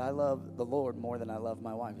wife, but I love the Lord more than I love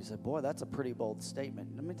my wife. He said, boy, that's a pretty bold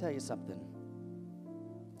statement. Let me tell you something.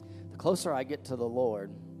 The closer I get to the Lord,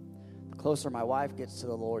 the closer my wife gets to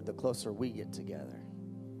the Lord, the closer we get together.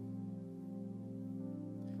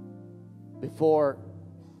 Before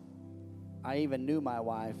I even knew my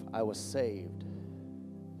wife, I was saved.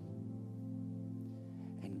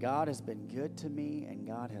 And God has been good to me, and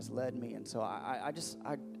God has led me. And so I just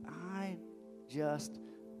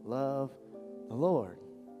love the Lord.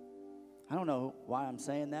 I don't know why I'm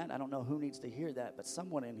saying that. I don't know who needs to hear that, but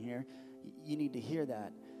someone in here, you need to hear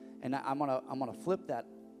that. And I'm gonna flip that.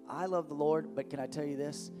 I love the Lord, but can I tell you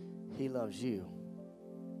this? He loves you.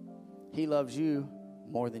 He loves you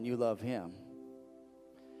more than you love him.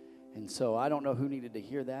 And so I don't know who needed to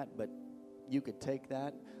hear that, but you could take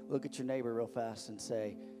that, look at your neighbor real fast and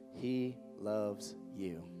say, he loves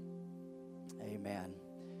you. Amen.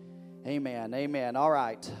 Amen. Amen. All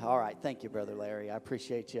right. Thank you, Brother Larry. I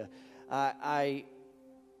appreciate you. I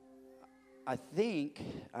think,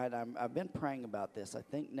 I've been praying about this. I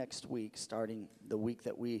think next week, starting the week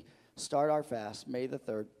that we start our fast, May the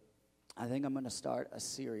 3rd, I think I'm going to start a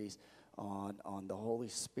series on the Holy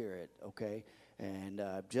Spirit, okay? And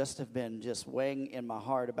just have been just weighing in my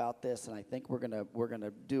heart about this, and I think we're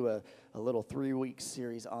gonna do a little 3-week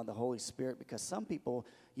series on the Holy Spirit, because some people,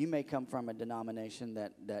 you may come from a denomination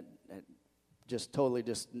that just totally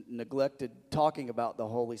just neglected talking about the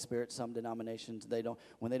Holy Spirit. Some denominations,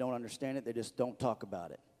 when they don't understand it, they just don't talk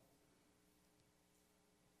about it.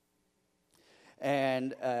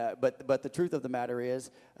 And but the truth of the matter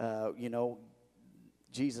is,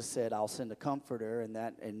 Jesus said, "I'll send a comforter," and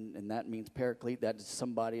that means paraclete. That's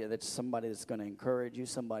somebody that's going to encourage you,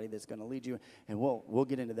 somebody that's going to lead you. And we'll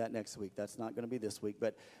get into that next week. That's not going to be this week,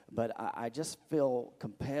 but I just feel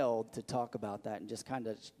compelled to talk about that and just kind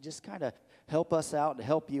of help us out and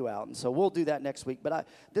help you out. And so we'll do that next week. But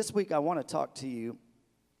this week I want to talk to you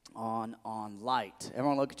on light.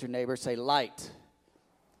 Everyone, look at your neighbor, say light.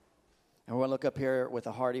 Everyone, look up here with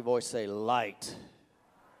a hearty voice, say light.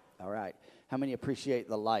 All right. How many appreciate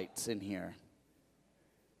the lights in here?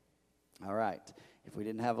 All right. If we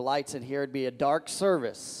didn't have lights in here, it'd be a dark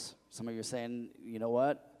service. Some of you are saying, you know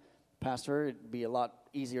what, Pastor, it'd be a lot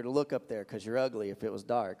easier to look up there because you're ugly if it was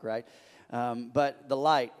dark, right? But the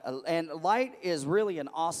light. And light is really an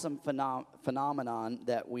awesome phenomenon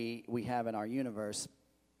that we have in our universe.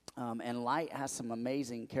 And light has some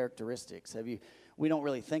amazing characteristics. We don't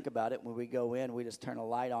really think about it when we go in. We just turn a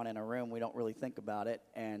light on in a room. We don't really think about it,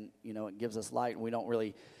 and it gives us light. And we don't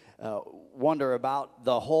really wonder about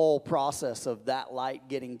the whole process of that light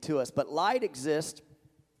getting to us. But light exists.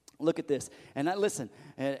 Look at this. And listen,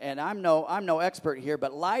 and I'm no expert here,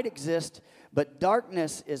 but light exists, but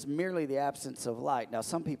darkness is merely the absence of light. Now,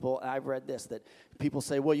 some people, and I've read this, that people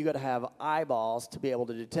say, well, you got to have eyeballs to be able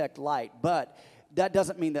to detect light. But that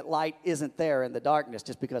doesn't mean that light isn't there in the darkness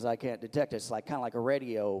just because I can't detect it. It's like kind of like a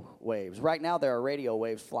radio waves. Right now, there are radio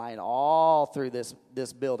waves flying all through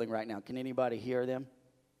this building right now. Can anybody hear them?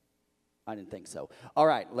 I didn't think so. All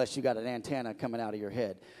right, unless you got an antenna coming out of your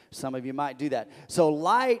head. Some of you might do that. So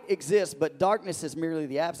light exists, but darkness is merely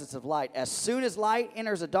the absence of light. As soon as light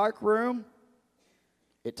enters a dark room,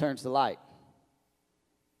 it turns to light.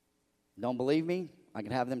 Don't believe me? I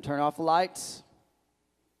can have them turn off the lights,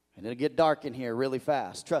 and it'll get dark in here really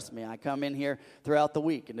fast. Trust me, I come in here throughout the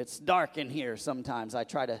week, and it's dark in here sometimes. I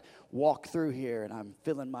try to walk through here, and I'm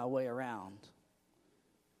feeling my way around,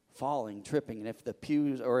 falling, tripping, and if the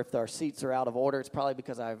pews or if our seats are out of order, it's probably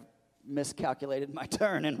because I've miscalculated my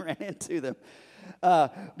turn and ran into them.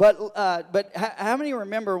 But how many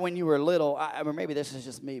remember when you were little, or maybe this is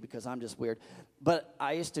just me because I'm just weird, but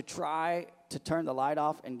I used to try to turn the light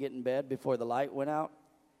off and get in bed before the light went out?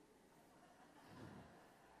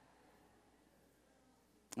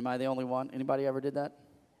 Am I the only one? Anybody ever did that?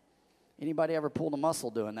 Anybody ever pulled a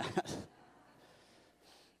muscle doing that?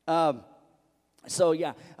 So,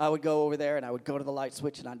 yeah, I would go over there, and I would go to the light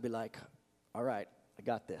switch, and I'd be like, all right, I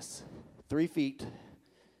got this. 3 feet.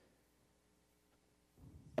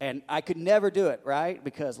 And I could never do it, right?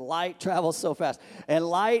 Because light travels so fast. And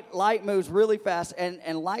light moves really fast,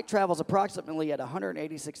 and light travels approximately at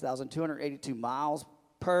 186,282 miles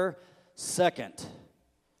per second.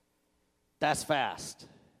 That's fast.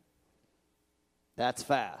 That's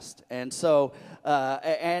fast. And so,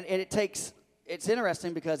 and it takes... It's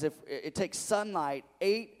interesting because if it takes sunlight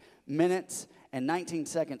 8 minutes and 19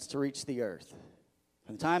 seconds to reach the earth.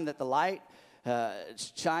 From the time that the light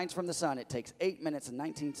shines from the sun, it takes 8 minutes and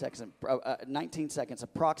 19 seconds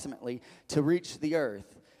approximately to reach the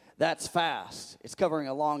earth. That's fast. It's covering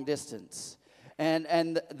a long distance.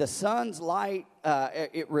 And the sun's light,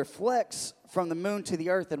 it reflects from the moon to the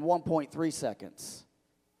earth in 1.3 seconds.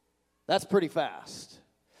 That's pretty fast.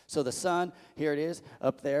 So the sun, here it is,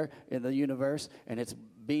 up there in the universe, and it's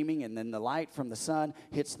beaming, and then the light from the sun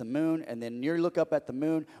hits the moon, and then you look up at the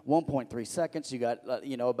moon, 1.3 seconds, you got,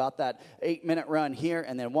 about that 8-minute run here,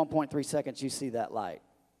 and then 1.3 seconds, you see that light.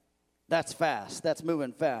 That's fast. That's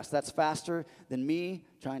moving fast. That's faster than me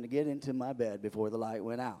trying to get into my bed before the light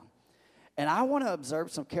went out. And I want to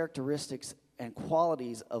observe some characteristics and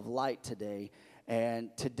qualities of light today. And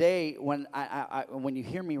today, when when you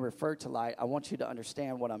hear me refer to light, I want you to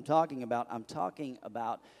understand what I'm talking about. I'm talking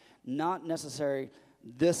about not necessarily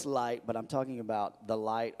this light, but I'm talking about the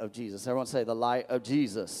light of Jesus. Everyone say the light of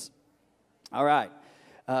Jesus. All right.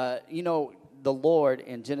 The Lord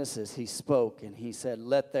in Genesis, he spoke and he said,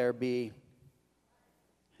 let there be.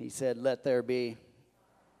 He said, let there be.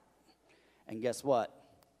 And guess what?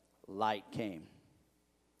 Light came.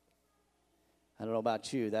 I don't know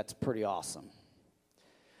about you. That's pretty awesome.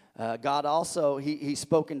 God also, he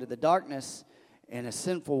spoke into the darkness in a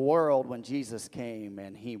sinful world when Jesus came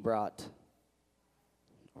and he brought,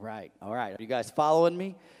 right, all right. Are you guys following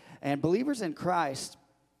me? And believers in Christ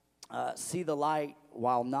see the light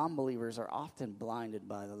while non-believers are often blinded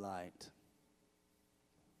by the light.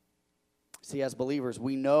 See, as believers,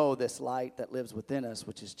 we know this light that lives within us,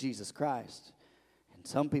 which is Jesus Christ. And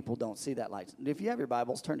some people don't see that light. If you have your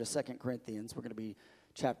Bibles, turn to 2 Corinthians. We're going to be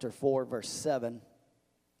chapter 4, verse 7.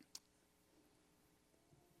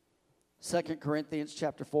 2 Corinthians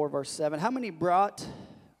chapter 4, verse 7. How many brought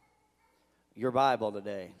your Bible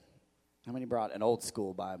today? How many brought an old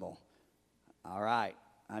school Bible? All right.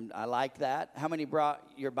 I like that. How many brought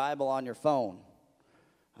your Bible on your phone?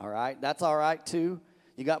 All right. That's all right, too.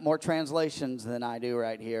 You got more translations than I do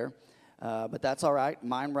right here. But that's all right.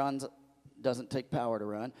 Mine doesn't take power to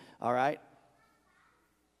run. All right.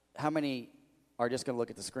 How many are just going to look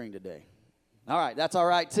at the screen today? All right. That's all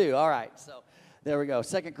right, too. All right. So there we go.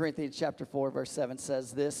 2 Corinthians chapter 4, verse 7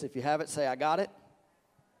 says this. If you have it, say, I got it.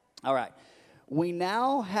 All right. We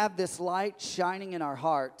now have this light shining in our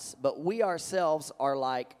hearts, but we ourselves are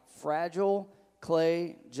like fragile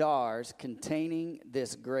clay jars containing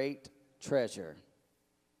this great treasure.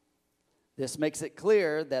 This makes it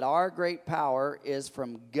clear that our great power is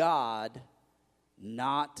from God,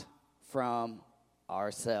 not from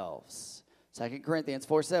ourselves. 2 Corinthians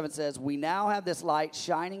 4:7 says, we now have this light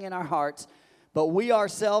shining in our hearts, but we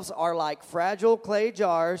ourselves are like fragile clay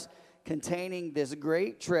jars containing this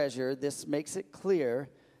great treasure. This makes it clear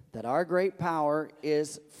that our great power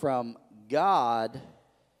is from God,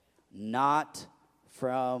 not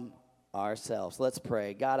from ourselves. Let's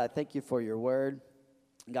pray. God, I thank you for your word.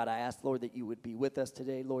 God, I ask, Lord, that you would be with us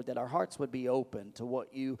today. Lord, that our hearts would be open to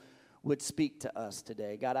what you would speak to us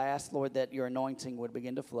today. God, I ask, Lord, that your anointing would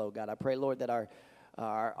begin to flow. God, I pray, Lord, that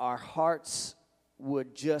our hearts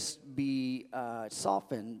would just be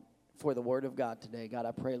softened for the word of God today. God,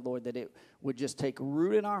 I pray, Lord, that it would just take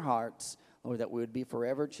root in our hearts. Lord, that we would be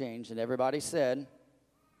forever changed. And everybody said,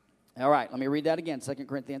 all right, let me read that again. 2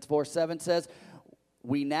 Corinthians 4:7 says,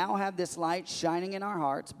 we now have this light shining in our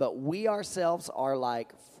hearts, but we ourselves are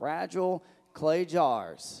like fragile clay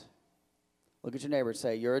jars. Look at your neighbor and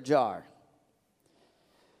say, you're a jar.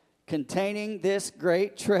 Containing this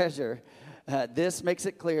great treasure. This makes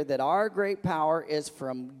it clear that our great power is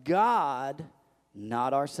from God,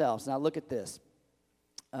 not ourselves. Now look at this.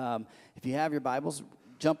 If you have your Bibles,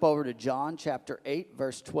 jump over to John chapter 8,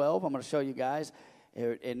 verse 12. I'm going to show you guys.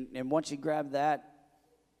 And once you grab that,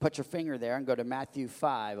 put your finger there and go to Matthew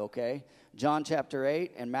 5, okay? John chapter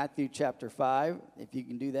 8 and Matthew chapter 5, if you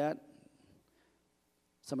can do that.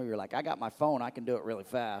 Some of you are like, I got my phone, I can do it really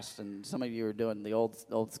fast. And some of you are doing the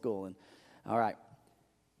old school. And all right.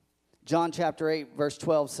 John chapter 8, verse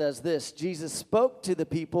 12 says this, Jesus spoke to the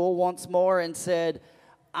people once more and said,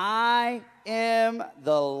 I am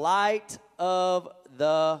the light of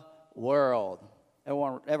the world.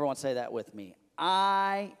 Everyone say that with me.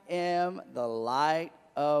 I am the light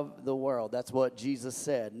of the world. That's what Jesus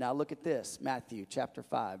said. Now look at this. Matthew chapter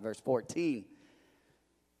 5, verse 14.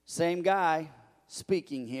 Same guy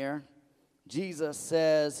speaking here. Jesus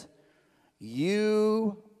says,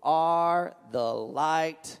 you are the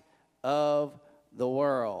light of the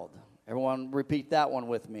world. Everyone repeat that one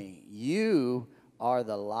with me. You are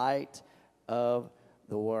the light of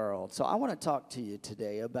the world. So I want to talk to you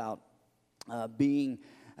today about being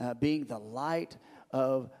the light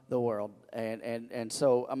of the world. And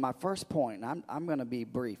so my first point, I'm going to be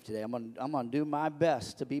brief today. I'm going to do my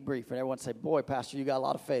best to be brief. And everyone say, boy, Pastor, you got a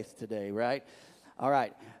lot of faith today, right? All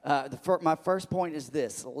right. My first point is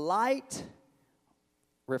this. Light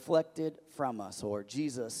reflected from us, or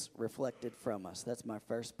Jesus reflected from us. That's my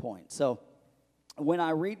first point. So when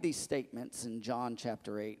I read these statements in John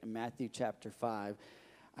chapter 8 and Matthew chapter 5,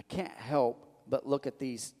 I can't help but look at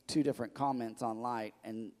these two different comments on light.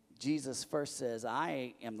 And Jesus first says,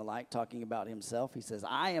 I am the light, talking about himself. He says,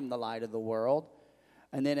 I am the light of the world.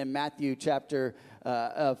 And then in Matthew chapter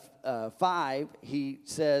 5, he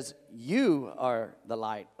says, you are the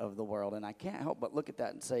light of the world. And I can't help but look at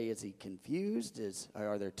that and say, is he confused?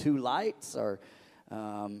 Are there two lights? Or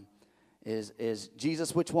is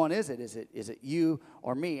Jesus, which one is it? Is it you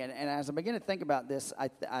or me? And as I begin to think about this,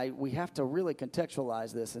 we have to really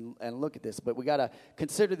contextualize this and look at this. But we got to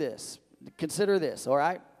consider this. Consider this, all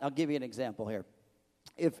right? I'll give you an example here.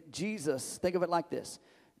 If Jesus, think of it like this.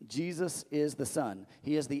 Jesus is the Son.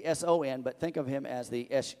 He is the S-O-N, but think of him as the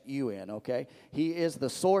S-U-N, okay? He is the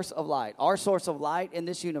source of light. Our source of light in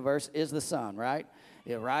this universe is the sun, right?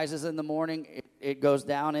 It rises in the morning. It goes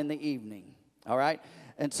down in the evening, all right?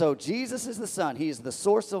 And so Jesus is the sun. He is the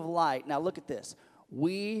source of light. Now look at this.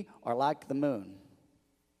 We are like the moon.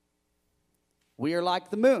 We are like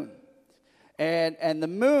the moon. And the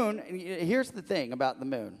moon, here's the thing about the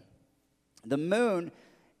moon. The moon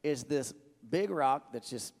is this big rock that's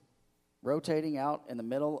just rotating out in the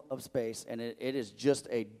middle of space, and it is just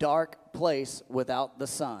a dark place without the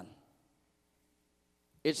sun.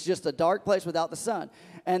 It's just a dark place without the sun.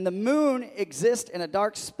 And the moon exists in a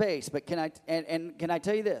dark space, but can I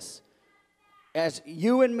tell you this? As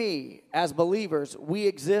you and me, as believers, we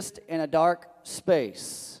exist in a dark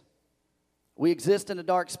space. We exist in a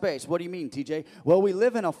dark space. What do you mean, TJ? Well, we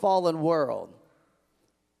live in a fallen world.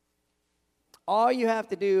 All you have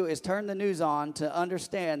to do is turn the news on to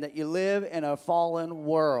understand that you live in a fallen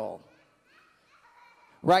world.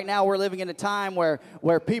 Right now, we're living in a time where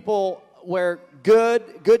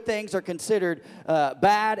good things are considered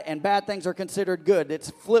bad and bad things are considered good.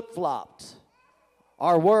 It's flip-flopped,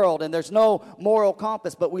 our world, and there's no moral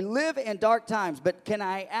compass. But we live in dark times. But can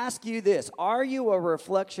I ask you this? Are you a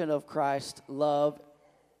reflection of Christ's love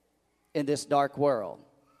in this dark world?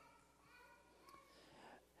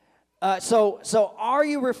 So are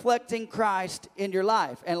you reflecting Christ in your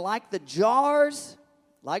life? And like jars,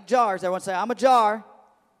 everyone say, I'm a jar.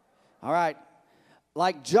 All right.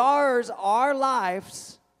 Like jars, our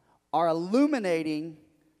lives are illuminating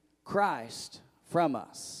Christ from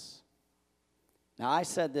us. Now, I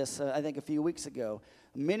said this, I think, a few weeks ago.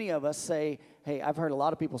 Many of us say, hey, I've heard a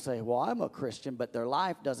lot of people say, well, I'm a Christian, but their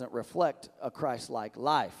life doesn't reflect a Christ-like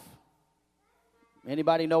life.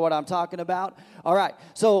 Anybody know what I'm talking about? All right.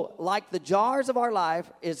 So, like the jars of our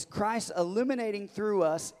life, is Christ illuminating through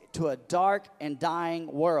us to a dark and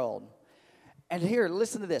dying world. And here,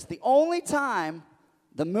 listen to this. The only time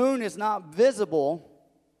the moon is not visible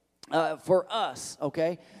for us,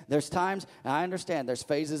 okay? There's times, and I understand, there's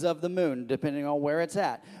phases of the moon depending on where it's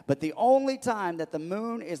at. But the only time that the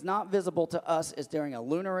moon is not visible to us is during a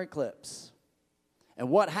lunar eclipse. And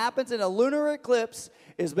what happens in a lunar eclipse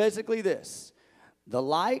is basically this. The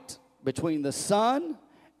light between the sun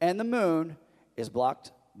and the moon is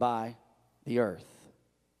blocked by the earth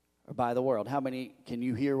or by the world. How many can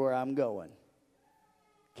you hear where I'm going?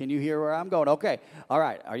 Can you hear where I'm going? Okay. All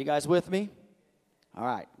right. Are you guys with me? All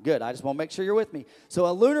right. Good. I just want to make sure you're with me. So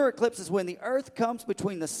a lunar eclipse is when the earth comes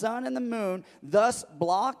between the sun and the moon, thus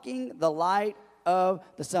blocking the light of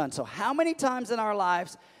the sun. So how many times in our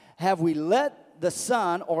lives have we let the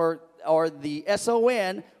sun or the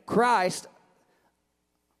S-O-N, Christ,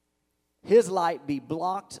 his light be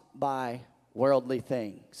blocked by worldly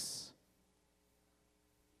things?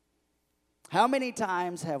 How many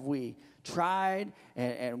times have we tried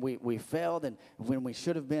and we failed, and when we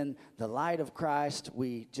should have been the light of Christ,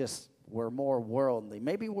 we just were more worldly?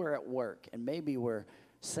 Maybe we're at work, and maybe we're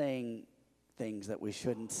saying things that we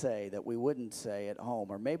shouldn't say, that we wouldn't say at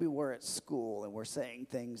home. Or maybe we're at school, and we're saying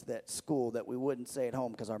things at school that we wouldn't say at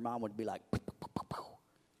home because our mom would be like, "Pow, pow, pow, pow."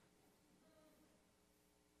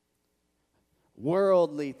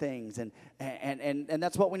 Worldly things, and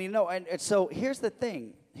that's what we need to know. And so here's the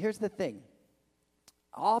thing.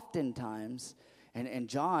 Oftentimes, and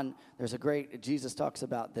John, there's a great, Jesus talks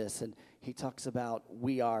about this, and he talks about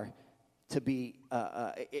we are to be,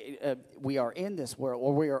 we are in this world,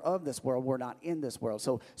 or we are of this world, we're not in this world.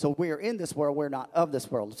 So we are in this world, we're not of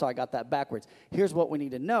this world. So I got that backwards. Here's what we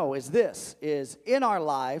need to know is this, is in our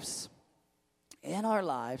lives,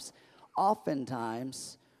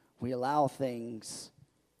 oftentimes we allow things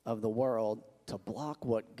of the world to block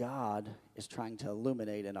what God is trying to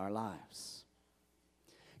illuminate in our lives.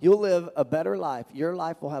 You'll live a better life. Your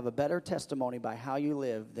life will have a better testimony by how you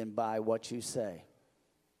live than by what you say.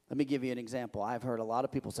 Let me give you an example. I've heard a lot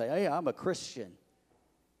of people say, "Hey, I'm a Christian."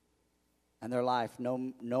 And their life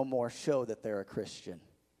no more show that they're a Christian.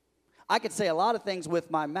 I could say a lot of things with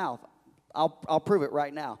my mouth. I'll prove it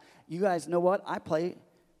right now. You guys know what? I play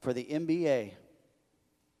for the NBA.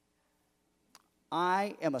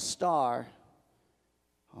 I am a star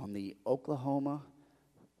on the Oklahoma,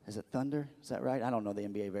 is it Thunder? Is that right? I don't know the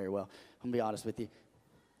NBA very well. I'm going to be honest with you.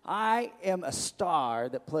 I am a star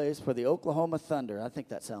that plays for the Oklahoma Thunder. I think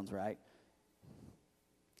that sounds right.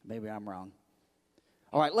 Maybe I'm wrong.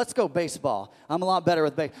 All right, let's go baseball. I'm a lot better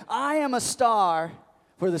with baseball. I am a star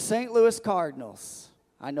for the St. Louis Cardinals.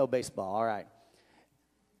 I know baseball, all right.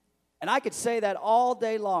 And I could say that all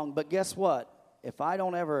day long, but guess what? If I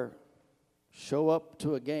don't ever show up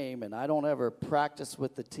to a game, and I don't ever practice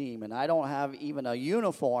with the team, and I don't have even a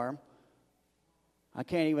uniform, I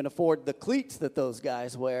can't even afford the cleats that those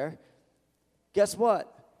guys wear, guess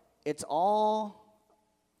what? It's all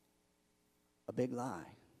a big lie.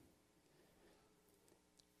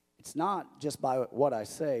 It's not just by what I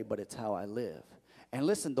say, but it's how I live. And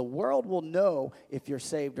listen, the world will know if you're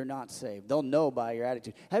saved or not saved. They'll know by your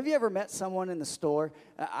attitude. Have you ever met someone in the store?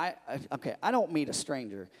 I don't meet a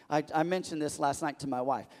stranger. I mentioned this last night to my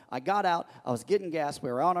wife. I got out. I was getting gas. We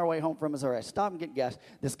were on our way home from Missouri. I stopped and get gas.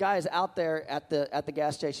 This guy is out there at the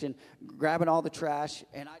gas station grabbing all the trash,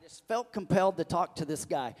 and I just felt compelled to talk to this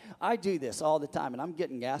guy. I do this all the time, and I'm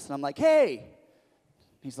getting gas, and I'm like, "Hey."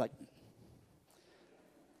 He's like,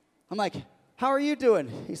 I'm like, "How are you doing?"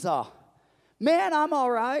 He saw. "Man, I'm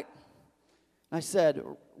all right." I said,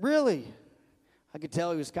 "Really?" I could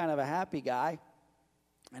tell he was kind of a happy guy.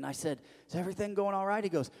 And I said, "Is everything going all right?" He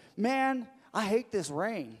goes, "Man, I hate this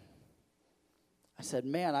rain." I said,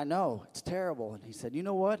 "Man, I know. It's terrible." And he said, "You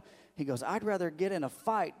know what?" He goes, "I'd rather get in a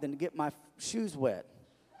fight than to get my shoes wet."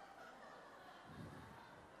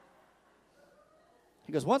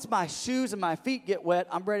 He goes, "Once my shoes and my feet get wet,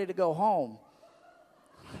 I'm ready to go home."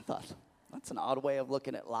 I thought, that's an odd way of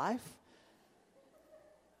looking at life.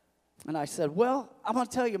 And I said, "Well, I'm going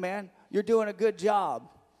to tell you, man, you're doing a good job."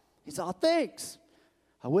 He said, "Oh, thanks.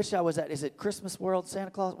 I wish I was at," is it Christmas World,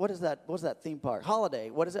 Santa Claus? What is that? What's that theme park? Holiday.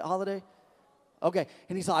 What is it, Holiday? Okay.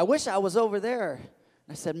 And he said, "I wish I was over there." And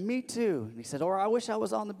I said, "Me too." And he said, "Or I wish I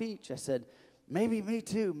was on the beach." I said, "Maybe me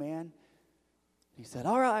too, man." He said,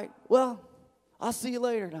 "All right. Well, I'll see you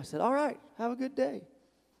later." And I said, "All right. Have a good day."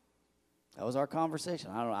 That was our conversation.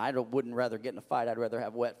 I wouldn't rather get in a fight. I'd rather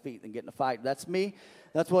have wet feet than get in a fight. That's me.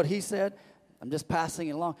 That's what he said. I'm just passing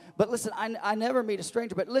it along. But listen, I never meet a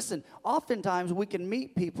stranger. But listen, oftentimes we can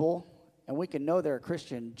meet people and we can know they're a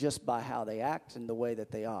Christian just by how they act and the way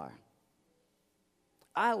that they are.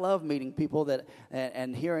 I love meeting people that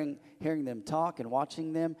and hearing them talk and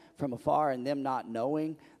watching them from afar and them not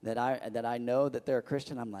knowing that I know that they're a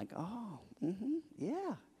Christian. I'm like, oh,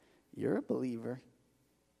 yeah, you're a believer.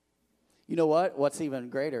 You know what? What's even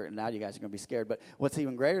greater, and now you guys are going to be scared, but what's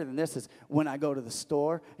even greater than this is when I go to the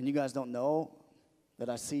store and you guys don't know that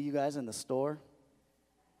I see you guys in the store.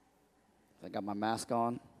 I got my mask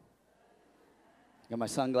on, got my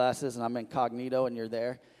sunglasses, and I'm incognito, and you're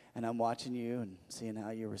there. And I'm watching you and seeing how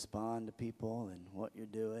you respond to people and what you're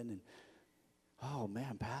doing. And, oh,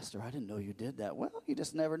 man, Pastor, I didn't know you did that. Well, you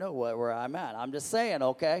just never know where I'm at. I'm just saying,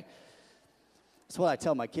 okay? That's what I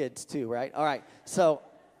tell my kids, too, right? All right, so,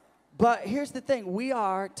 but here's the thing. We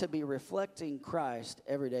are to be reflecting Christ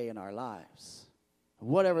every day in our lives,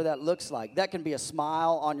 whatever that looks like. That can be a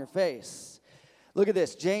smile on your face. Look at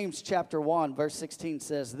this. James chapter 1, verse 16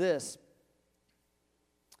 says this.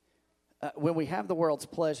 When we have the world's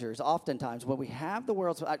pleasures, oftentimes when we have the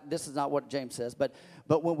world's, this is not what James says, but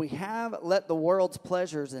when we let the world's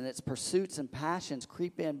pleasures and its pursuits and passions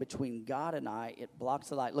creep in between God and I, it blocks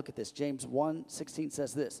the light. Look at this. James 1:16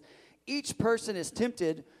 says this. Each person is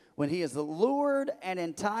tempted when he is lured and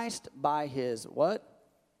enticed by his what?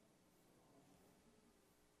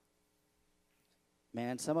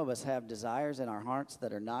 Man, some of us have desires in our hearts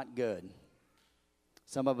that are not good.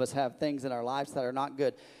 Some of us have things in our lives that are not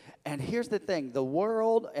good. And here's the thing. The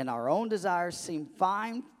world and our own desires seem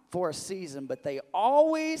fine for a season, but they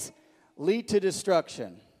always lead to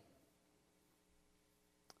destruction.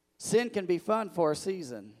 Sin can be fun for a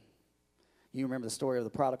season. You remember the story of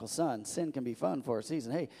the prodigal son. Sin can be fun for a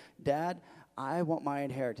season. Hey, Dad, I want my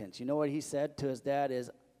inheritance. You know what he said to his dad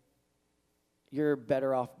is, you're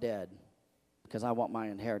better off dead because I want my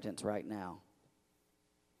inheritance right now.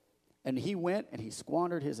 And he went and he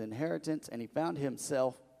squandered his inheritance and he found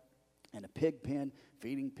himself in a pig pen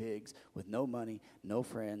feeding pigs with no money, no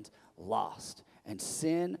friends, lost. And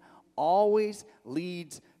sin always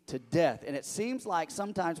leads to death. And it seems like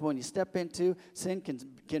sometimes when you step into sin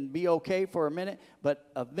can be okay for a minute, but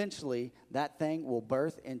eventually that thing will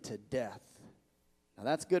birth into death. Now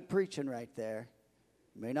that's good preaching right there.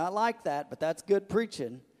 You may not like that, but that's good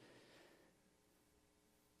preaching.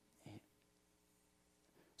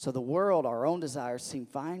 So the world, our own desires seem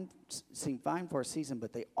fine for a season,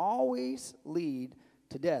 but they always lead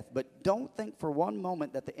to death. But don't think for one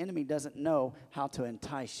moment that the enemy doesn't know how to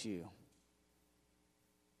entice you.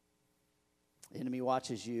 The enemy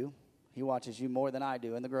watches you. He watches you more than I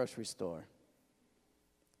do in the grocery store.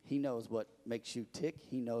 He knows what makes you tick.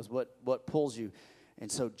 He knows what pulls you.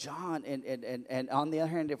 And so John, and on the other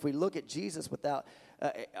hand, if we look at Jesus without,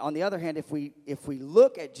 if we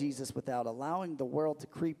look at Jesus without allowing the world to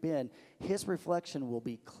creep in, his reflection will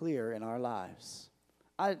be clear in our lives.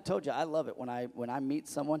 I told you, I love it when I meet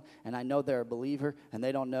someone and I know they're a believer and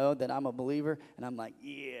they don't know that I'm a believer, and I'm like,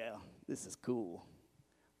 yeah, this is cool.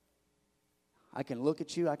 I can look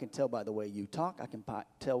at you, I can tell by the way you talk, I can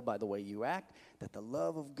tell by the way you act that the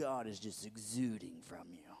love of God is just exuding from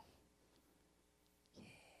you.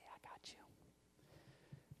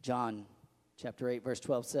 John chapter 8, verse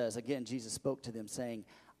 12 says, again, Jesus spoke to them saying,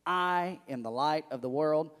 I am the light of the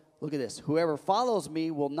world. Look at this. Whoever follows me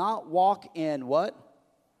will not walk in what?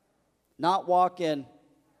 Not walk in,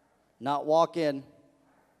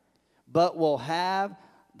 but will have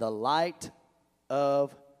the light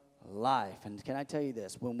of life. And can I tell you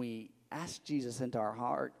this? When we ask Jesus into our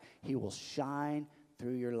heart, he will shine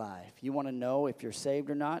through your life. You want to know if you're saved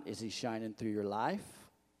or not? Is he shining through your life?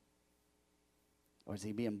 Or is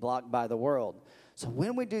he being blocked by the world? So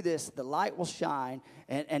when we do this, the light will shine,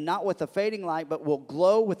 and not with a fading light, but will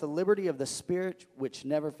glow with the liberty of the Spirit which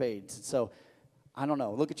never fades. So, I don't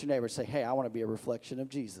know. Look at your neighbor and say, hey, I want to be a reflection of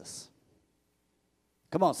Jesus.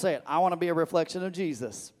 Come on, say it. I want to be a reflection of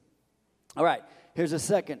Jesus. All right, here's a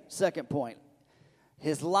second point.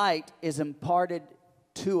 His light is imparted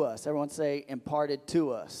to us. Everyone say, imparted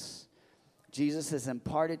to us. Jesus is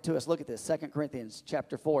imparted to us. Look at this. 2 Corinthians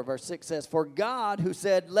chapter 4, verse 6 says, for God, who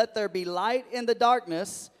said, let there be light in the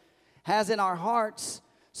darkness, has in our hearts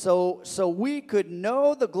so we could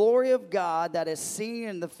know the glory of God that is seen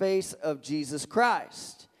in the face of Jesus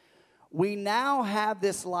Christ. We now have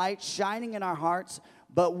this light shining in our hearts,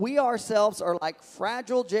 but we ourselves are like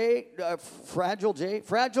fragile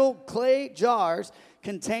clay jars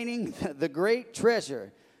containing the great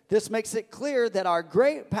treasure. This makes it clear that our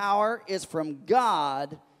great power is from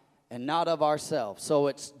God and not of ourselves. So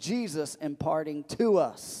it's Jesus imparting to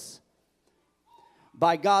us.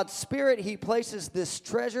 By God's Spirit, he places this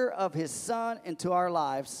treasure of his Son into our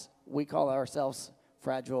lives. We call ourselves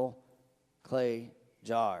fragile clay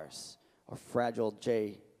jars, or fragile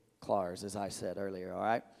Clars, as I said earlier, all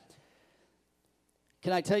right?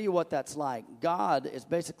 Can I tell you what that's like? God is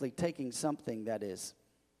basically taking something that is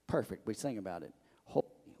perfect. We sing about it. Holy.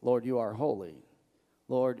 Lord, you are holy.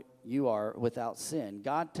 Lord, you are without sin.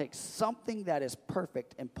 God takes something that is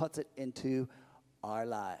perfect and puts it into our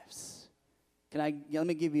lives. Let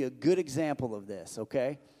me give you a good example of this,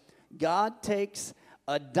 okay? God takes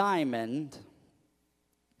a diamond,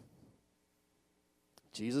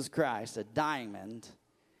 Jesus Christ, a diamond,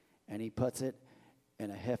 and he puts it in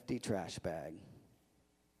a hefty trash bag.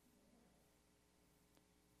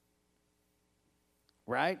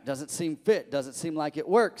 Right? Doesn't seem fit. Doesn't seem like it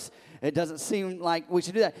works. It doesn't seem like we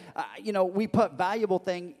should do that. We put valuable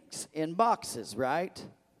things in boxes, right?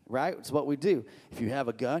 Right? It's what we do. If you have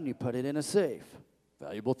a gun, you put it in a safe.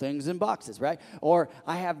 Valuable things in boxes, right? Or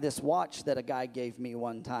I have this watch that a guy gave me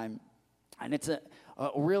one time, and it's a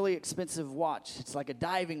really expensive watch. It's like a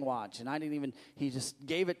diving watch, and he just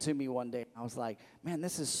gave it to me one day. I was like, man,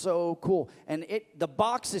 this is so cool. And the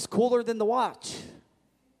box is cooler than the watch.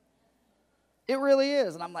 It really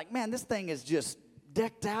is. And I'm like, man, this thing is just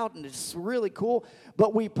decked out and it's really cool.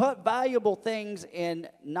 But we put valuable things in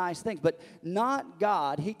nice things. But not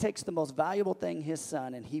God. He takes the most valuable thing, his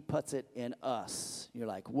son, and he puts it in us. You're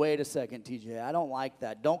like, wait a second, TJ. I don't like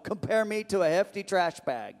that. Don't compare me to a hefty trash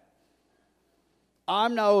bag.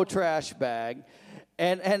 I'm no trash bag.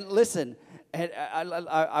 And listen, and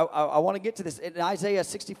I want to get to this. In Isaiah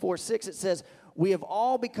 64:6, it says, we have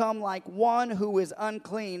all become like one who is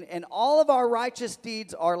unclean, and all of our righteous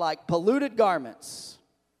deeds are like polluted garments.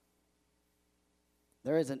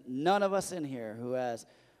 There isn't none of us in here who has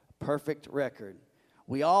a perfect record.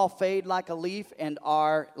 We all fade like a leaf, and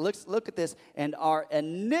look at this, and our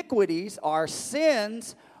iniquities, our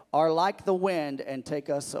sins, are like the wind and take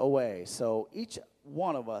us away. So each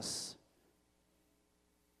one of us,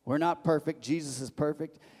 we're not perfect. Jesus is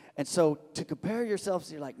perfect. And so to compare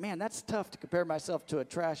yourselves, you're like, man, that's tough to compare myself to a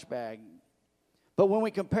trash bag. But when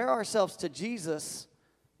we compare ourselves to Jesus,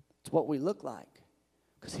 it's what we look like.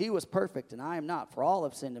 Because he was perfect and I am not. For all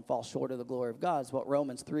have sinned and fall short of the glory of God is what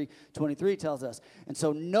Romans 3:23 tells us. And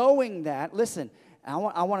so knowing that, listen, I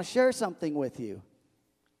want to share something with you.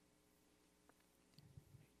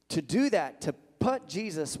 To do that, to put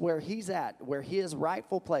Jesus where he's at, where his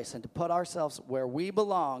rightful place, and to put ourselves where we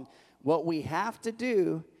belong, what we have to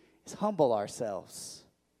do is humble ourselves.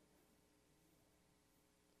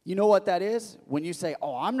 You know what that is? When you say,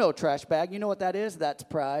 oh, I'm no trash bag, you know what that is? That's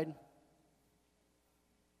pride.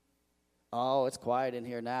 Oh, it's quiet in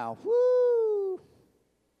here now. Woo!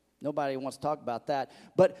 Nobody wants to talk about that.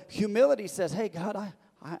 But humility says, hey, God,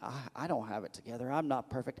 I don't have it together. I'm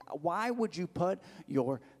not perfect. Why would you put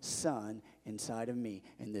your son inside of me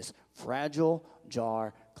in this fragile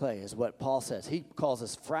jar clay is what Paul says. He calls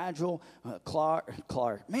us fragile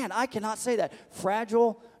Clark. Man, I cannot say that.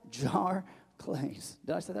 Fragile jar clays.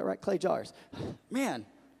 Did I say that right? Clay jars. Man,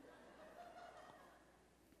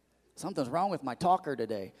 something's wrong with my talker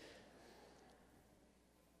today.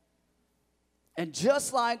 And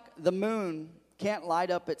just like the moon can't light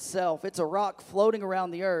up itself, it's a rock floating around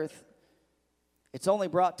the earth. It's only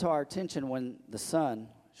brought to our attention when the sun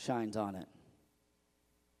shines on it.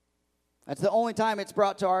 That's the only time it's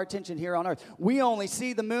brought to our attention here on earth. We only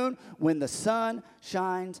see the moon when the sun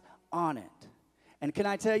shines on it. And can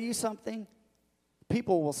I tell you something?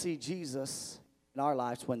 People will see Jesus in our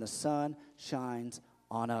lives when the sun shines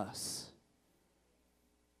on us.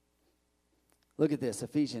 Look at this,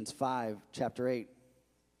 Ephesians 5, chapter 8.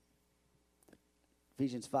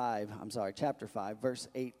 Chapter 5, verse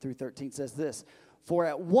 8 through 13 says this. For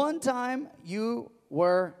at one time you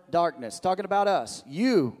were darkness. Talking about us.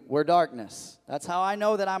 You were darkness. That's how I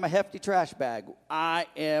know that I'm a hefty trash bag. I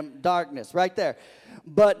am darkness. Right there.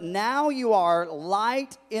 But now you are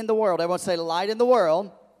light in the world. Everyone say light in the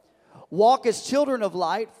world. Walk as children of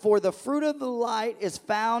light, for the fruit of the light is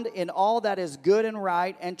found in all that is good and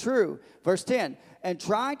right and true. Verse 10, and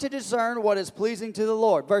try to discern what is pleasing to the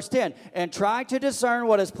Lord. Verse 10, and try to discern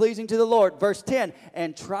what is pleasing to the Lord. Verse 10,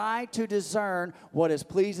 and try to discern what is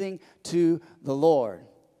pleasing to the Lord.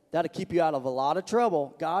 That'll keep you out of a lot of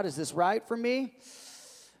trouble. God, is this right for me?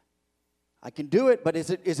 I can do it, but is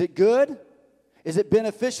it good? Is it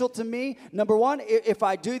beneficial to me? Number one, if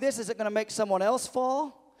I do this, is it going to make someone else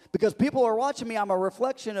fall? Because people are watching me, I'm a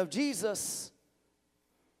reflection of Jesus.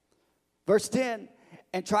 Verse 10,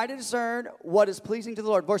 and try to discern what is pleasing to the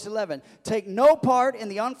Lord. Verse 11, take no part in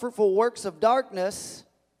the unfruitful works of darkness.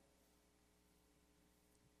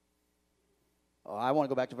 Oh, I want to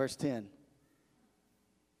go back to verse 10.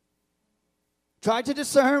 Try to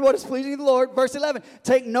discern what is pleasing to the Lord. Verse 11,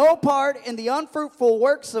 take no part in the unfruitful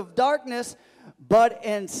works of darkness, but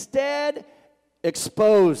instead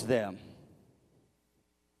expose them.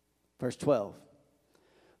 Verse 12.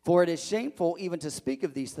 For it is shameful even to speak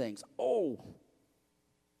of these things. Oh.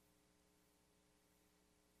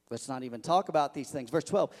 Let's not even talk about these things. Verse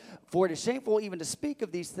 12. For it is shameful even to speak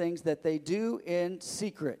of these things that they do in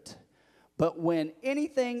secret. But when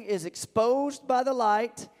anything is exposed by the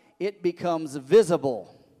light, it becomes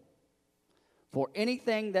visible. For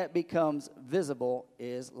anything that becomes visible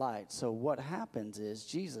is light. So what happens is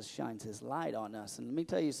Jesus shines his light on us. And let me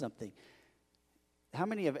tell you something. How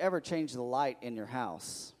many have ever changed the light in your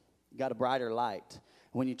house? You got a brighter light.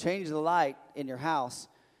 When you change the light in your house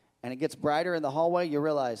and it gets brighter in the hallway, you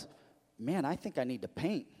realize, man, I think I need to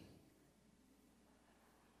paint.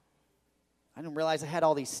 I didn't realize I had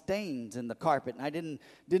all these stains in the carpet, and I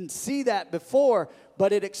didn't see that before,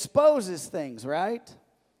 but it exposes things, right?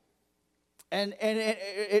 And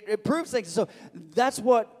it proves things. So that's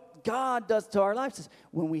what God does to our lives. Is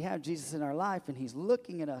when we have Jesus in our life, and he's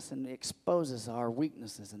looking at us and exposes our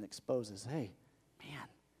weaknesses and exposes, hey, man,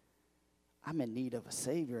 I'm in need of a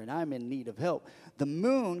Savior, and I'm in need of help. The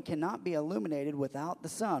moon cannot be illuminated without the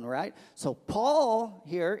sun, right? So Paul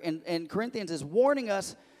here in Corinthians is warning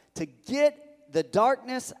us to get the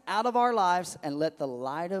darkness out of our lives and let the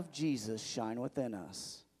light of Jesus shine within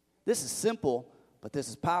us. This is simple, but this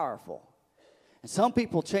is powerful. And some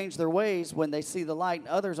people change their ways when they see the light, and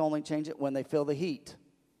others only change it when they feel the heat.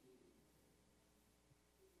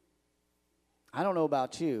 I don't know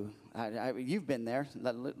about you. You've been there.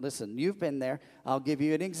 Listen, you've been there. I'll give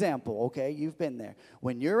you an example, okay? You've been there.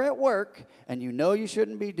 When you're at work and you know you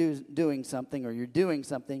shouldn't be doing something, or you're doing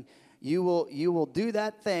something, you will do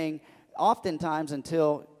that thing oftentimes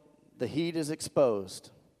until the heat is exposed.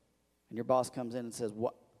 And your boss comes in and says,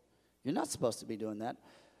 "What? You're not supposed to be doing that."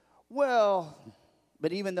 Well,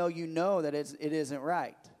 but even though you know that it isn't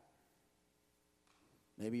right.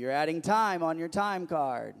 Maybe you're adding time on your time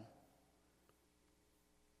card.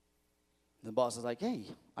 The boss is like, "Hey,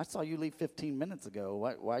 I saw you leave 15 minutes ago.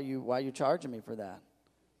 Why are you charging me for that?"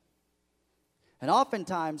 And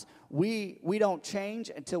oftentimes, we don't change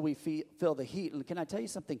until we feel the heat. And can I tell you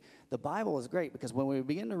something? The Bible is great because when we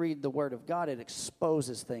begin to read the Word of God, it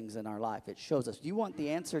exposes things in our life. It shows us. You want the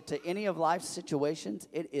answer to any of life's situations?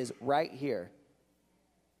 It is right here.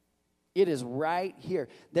 It is right here.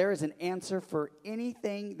 There is an answer for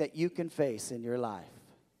anything that you can face in your life.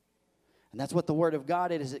 And that's what the Word of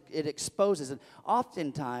God is. It exposes. And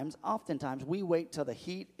oftentimes, we wait till the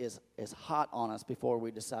heat is hot on us before we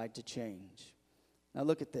decide to change. Now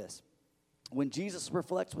look at this. When Jesus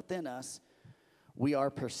reflects within us, we are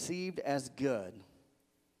perceived as good.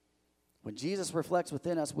 When Jesus reflects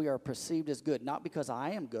within us, we are perceived as good. Not because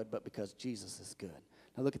I am good, but because Jesus is good.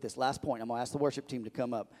 Now look at this. Last point. I'm going to ask the worship team to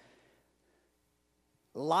come up.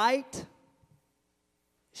 Light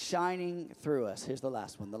shining through us. Here's the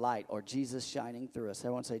last one. The light, or Jesus shining through us.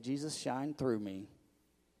 Everyone say, "Jesus, shine through me."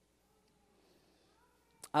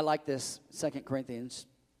 I like this. 2 Corinthians.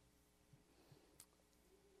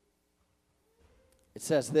 It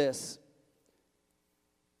says this.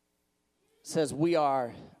 It says we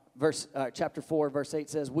are, chapter 4, verse 8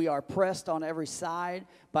 says, we are pressed on every side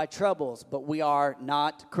by troubles, but we are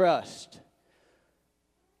not crushed.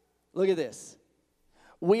 Look at this.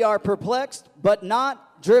 We are perplexed, but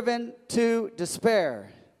not driven to despair.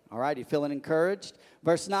 All right, you feeling encouraged?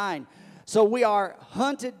 Verse 9. So we are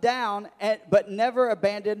hunted down, but never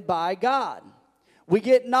abandoned by God. We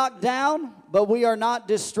get knocked down, but we are not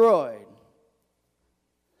destroyed.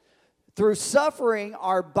 Through suffering,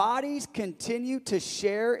 our bodies continue to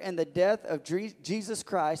share in the death of Jesus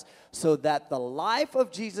Christ, so that the life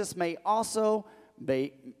of Jesus may also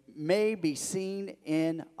be seen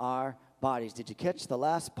in our bodies. Did you catch the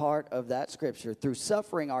last part of that scripture? Through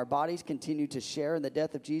suffering, our bodies continue to share in the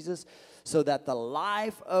death of Jesus, so that the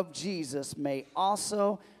life of Jesus may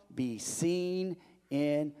also be seen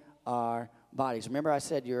in our bodies. Remember I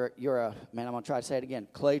said you're a, man, I'm going to try to say it again,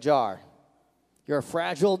 clay jar. You're a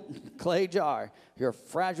fragile clay jar. You're a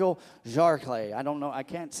fragile jar clay. I don't know. I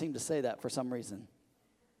can't seem to say that for some reason.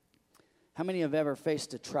 How many have ever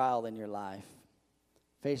faced a trial in your life?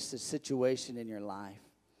 Faced a situation in your life?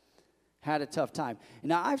 Had a tough time?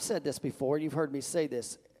 Now, I've said this before. You've heard me say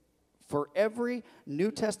this. For every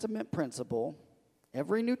New Testament principle, there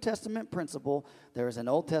is an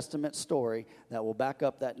Old Testament story that will back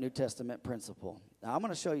up that New Testament principle. Now, I'm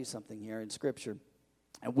going to show you something here in Scripture.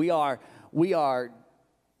 And we are,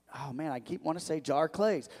 oh man, I keep wanting to say jar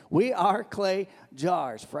clays. We are clay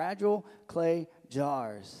jars, fragile clay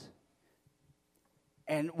jars.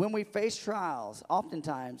 And when we face trials,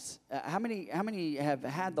 oftentimes, how many have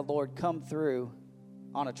had the Lord come through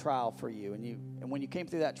on a trial for you, and when you came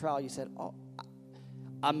through that trial, you said, oh,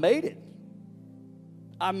 I made it.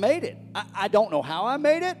 I made it. I don't know how I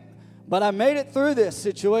made it, but I made it through this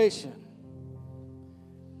situation.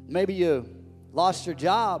 Maybe you lost your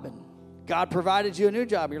job and God provided you a new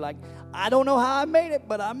job. You're like, I don't know how I made it,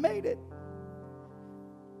 but I made it.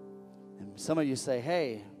 And some of you say,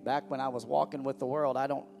 hey, back when I was walking with the world, I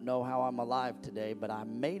don't know how I'm alive today, but I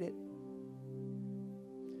made it.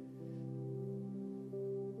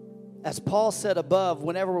 As Paul said above,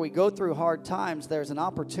 whenever we go through hard times, there's an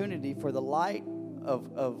opportunity for the light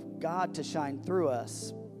of God to shine through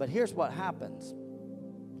us. But here's what happens.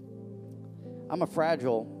 I'm a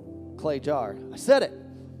fragile clay jar. I said it.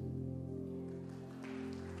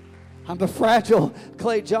 I'm a fragile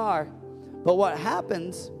clay jar. But what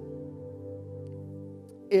happens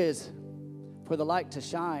is, for the light to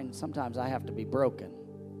shine, sometimes I have to be broken.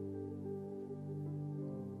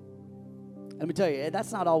 Let me tell you,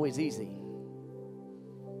 that's not always easy.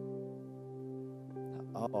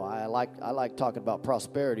 Oh, I like talking about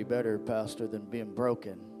prosperity better, Pastor, than being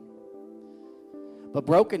broken. But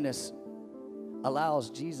brokenness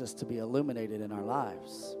allows Jesus to be illuminated in our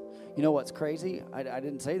lives. You know what's crazy? I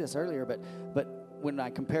didn't say this earlier, but when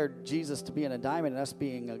I compared Jesus to being a diamond and us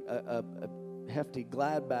being a hefty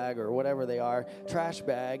glad bag or whatever they are, trash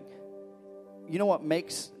bag, you know what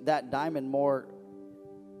makes that diamond more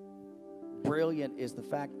brilliant is the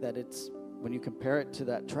fact that it's, when you compare it to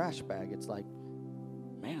that trash bag, it's like,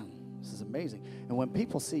 man, this is amazing. And when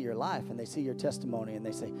people see your life and they see your testimony and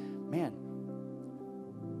they say, man,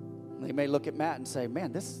 they may look at Matt and say,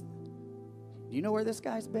 man, do you know where this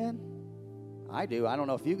guy's been? I do. I don't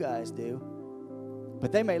know if you guys do.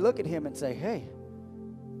 But they may look at him and say, hey,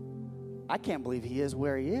 I can't believe he is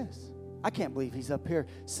where he is. I can't believe he's up here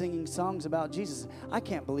singing songs about Jesus. I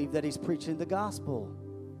can't believe that he's preaching the gospel,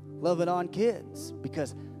 loving on kids,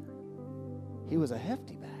 because he was a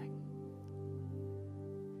hefty bag.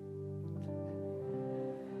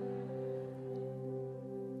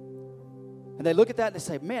 And they look at that and they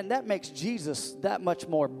say, man, that makes Jesus that much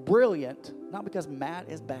more brilliant. Not because Matt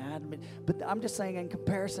is bad, but I'm just saying in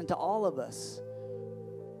comparison to all of us,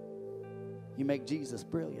 you make Jesus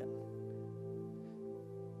brilliant.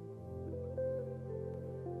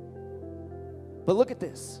 But look at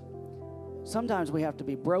this. Sometimes we have to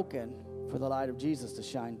be broken for the light of Jesus to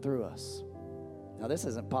shine through us. Now, this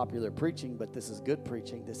isn't popular preaching, but this is good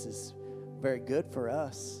preaching. This is very good for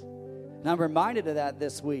us. And I'm reminded of that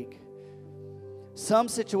this week. Some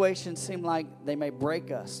situations seem like they may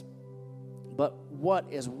break us, but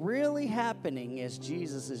what is really happening is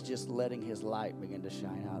Jesus is just letting his light begin to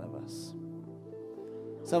shine out of us.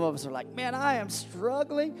 Some of us are like, man, I am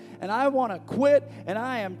struggling, and I want to quit, and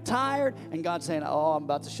I am tired, and God's saying, oh, I'm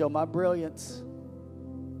about to show my brilliance.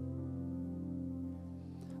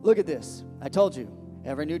 Look at this. I told you,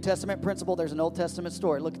 every New Testament principle, there's an Old Testament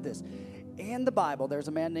story. Look at this. In the Bible, there's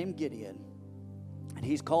a man named Gideon. And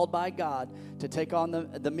he's called by God to take on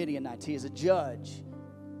the Midianites. He is a judge.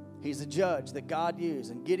 He's a judge that God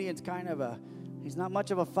used. And Gideon's kind of he's not much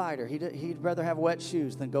of a fighter. He'd rather have wet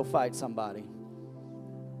shoes than go fight somebody.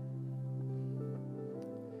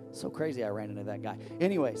 So crazy I ran into that guy.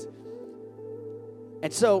 Anyways.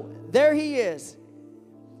 And so there he is.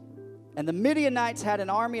 And the Midianites had an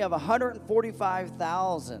army of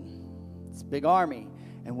 145,000. It's a big army.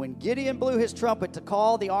 And when Gideon blew his trumpet to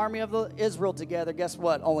call the army of Israel together, guess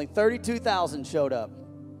what? Only 32,000 showed up.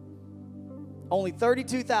 Only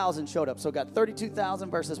 32,000 showed up. So got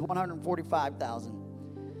 32,000 versus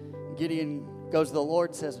 145,000. Gideon goes to the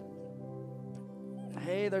Lord and says,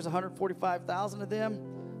 hey, there's 145,000 of them,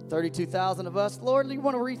 32,000 of us. Lord, do you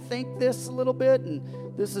want to rethink this a little bit?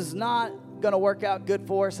 And this is not going to work out good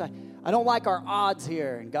for us. I don't like our odds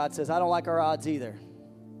here. And God says, I don't like our odds either.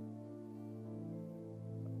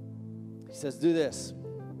 He says, do this.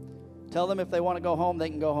 Tell them if they want to go home, they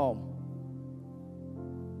can go home.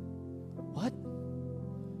 What?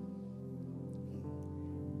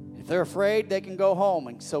 If they're afraid, they can go home.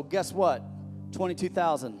 And so guess what?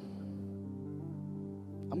 22,000.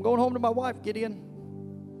 I'm going home to my wife, Gideon.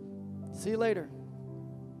 See you later.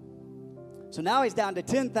 So now he's down to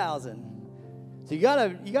 10,000. So you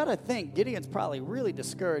gotta think, Gideon's probably really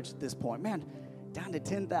discouraged at this point. Man, down to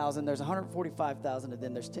 10,000. There's 145,000 of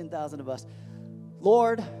them. There's 10,000 of us.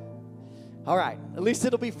 Lord, all right, at least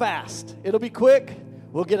it'll be fast. It'll be quick.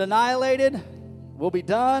 We'll get annihilated. We'll be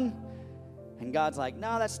done. And God's like,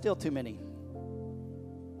 no, that's still too many.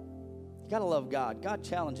 You got to love God. God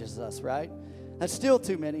challenges us, right? That's still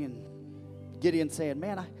too many. And Gideon's saying,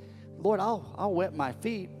 man, Lord, I'll wet my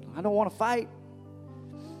feet. I don't want to fight.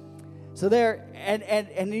 So there,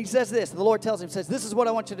 and he says this. The Lord tells him, says, this is what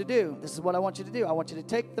I want you to do. This is what I want you to do. I want you to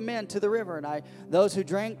take the men to the river, and those who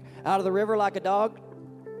drink out of the river like a dog,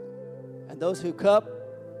 and those who cup,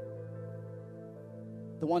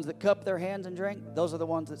 the ones that cup their hands and drink, those are the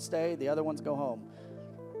ones that stay. The other ones go home.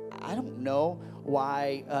 I don't know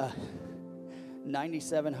why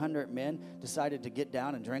 9,700 men decided to get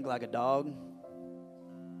down and drink like a dog,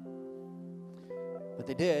 but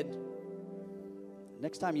they did.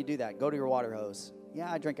 Next time you do that, go to your water hose.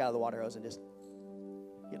 Yeah, I drink out of the water hose and just,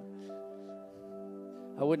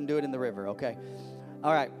 I wouldn't do it in the river, okay?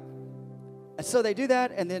 All right. And so they do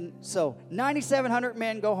that, and then, 9,700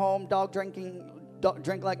 men go home,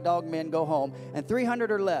 drink like dog men go home, and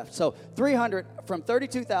 300 are left. So 300, from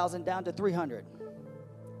 32,000 down to 300.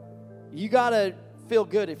 You got to feel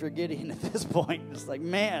good if you're Gideon at this point. It's like,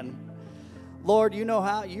 man, Lord, you know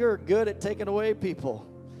how you're good at taking away people.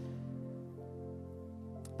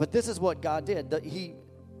 But this is what God did. He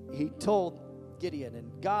told Gideon,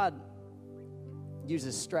 and God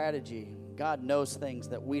uses strategy. God knows things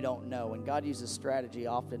that we don't know, and God uses strategy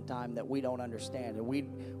oftentimes that we don't understand, and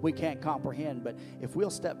we can't comprehend. But if we'll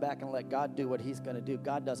step back and let God do what he's going to do,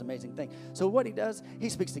 God does amazing things. So what he does, he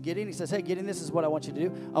speaks to Gideon. He says, hey, Gideon, this is what I want you to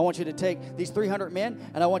do. I want you to take these 300 men,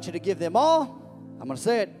 and I want you to give them all, I'm going to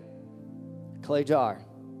say it, a clay jar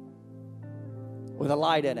with a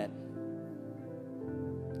light in it.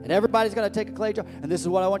 And everybody's going to take a clay jar. And this is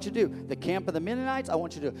what I want you to do. The camp of the Mennonites, I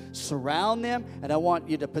want you to surround them. And I want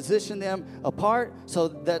you to position them apart so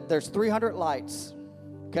that there's 300 lights.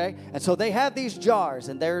 Okay? And so they have these jars.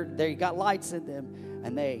 And they got lights in them.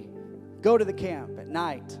 And they go to the camp at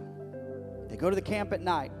night. They go to the camp at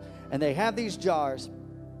night. And they have these jars.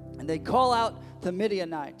 And they call out the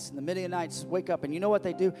Midianites. And the Midianites wake up. And you know what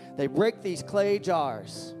they do? They break these clay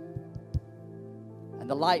jars. And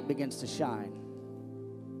the light begins to shine.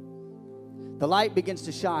 The light begins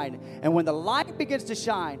to shine. And when the light begins to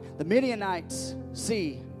shine, the Midianites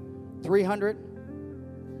see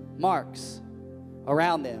 300 marks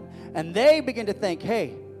around them. And they begin to think,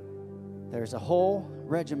 hey, there's a whole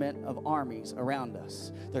regiment of armies around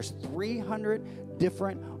us. There's 300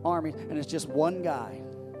 different armies, and it's just one guy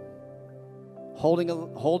holding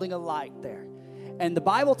a light there. And the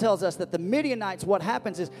Bible tells us that the Midianites, what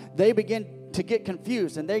happens is they begin to get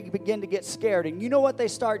confused, and they begin to get scared. And you know what they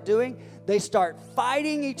start doing? They start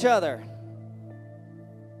fighting each other.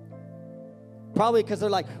 Probably because they're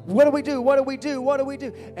like, what do we do? What do we do? What do we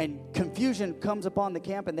do? And confusion comes upon the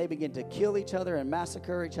camp, and they begin to kill each other and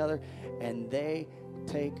massacre each other, and they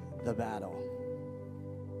take the battle.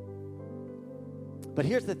 But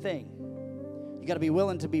here's the thing. You got to be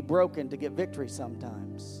willing to be broken to get victory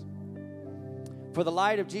sometimes. For the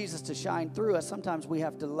light of Jesus to shine through us, sometimes we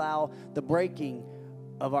have to allow the breaking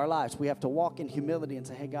of our lives. We have to walk in humility and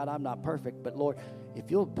say, hey, God, I'm not perfect, but Lord,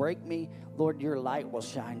 if you'll break me, Lord, your light will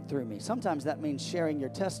shine through me. Sometimes that means sharing your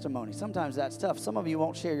testimony. Sometimes that's tough. Some of you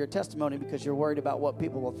won't share your testimony because you're worried about what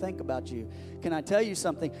people will think about you. Can I tell you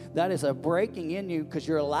something? That is a breaking in you because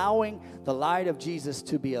you're allowing the light of Jesus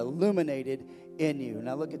to be illuminated in you.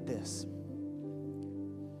 Now look at this.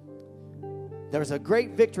 There was a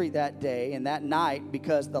great victory that day and that night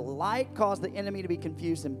because the light caused the enemy to be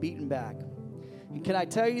confused and beaten back. And can I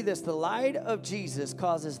tell you this? The light of Jesus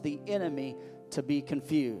causes the enemy to be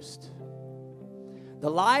confused. The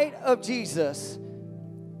light of Jesus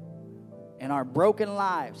in our broken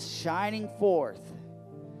lives shining forth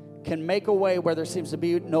can make a way where there seems to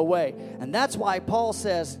be no way. And that's why Paul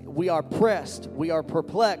says we are pressed, we are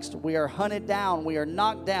perplexed, we are hunted down, we are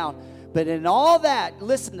knocked down. But in all that,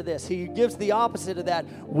 listen to this, he gives the opposite of that.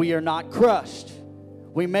 We are not crushed.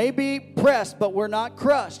 We may be pressed, but we're not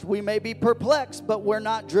crushed. We may be perplexed, but we're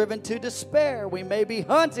not driven to despair. We may be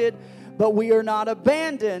hunted, but we are not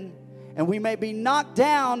abandoned. And we may be knocked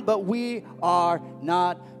down, but we are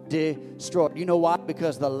not destroyed. You know why?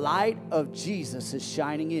 Because the light of Jesus is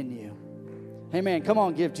shining in you. Amen. Come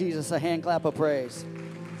on, give Jesus a hand clap of praise.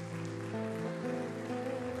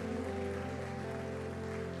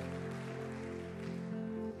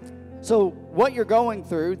 So what you're going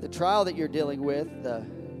through, the trial that you're dealing with, the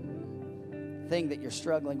thing that you're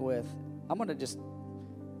struggling with, I'm going to just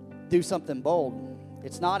do something bold.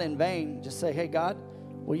 It's not in vain. Just say, hey, God,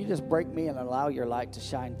 will you just break me and allow your light to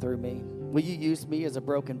shine through me? Will you use me as a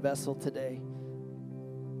broken vessel today?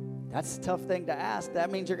 That's a tough thing to ask.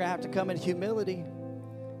 That means you're going to have to come in humility.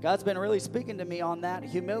 God's been really speaking to me on that,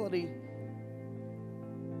 humility.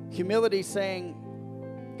 Humility saying,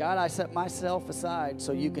 God, I set myself aside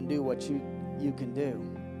so you can do what you can do.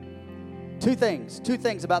 Two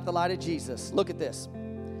things about the light of Jesus. Look at this.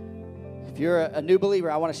 If you're a new believer,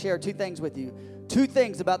 I want to share two things with you. Two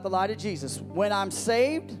things about the light of Jesus. When I'm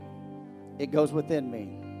saved, it goes within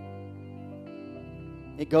me.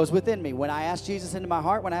 It goes within me. When I ask Jesus into my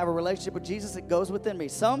heart, when I have a relationship with Jesus, it goes within me.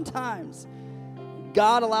 Sometimes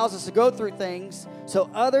God allows us to go through things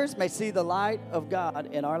so others may see the light of God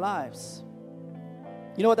in our lives.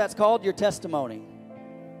 You know what that's called? Your testimony.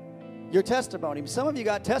 Your testimony. Some of you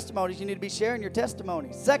got testimonies. You need to be sharing your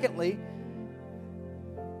testimonies. Secondly,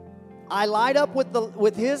 I light up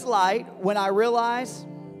with His light when I realize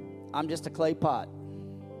I'm just a clay pot.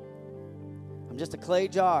 I'm just a clay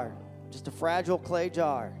jar. Just a fragile clay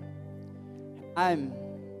jar. I'm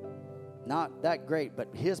not that great,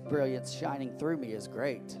 but His brilliance shining through me is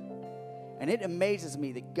great. And it amazes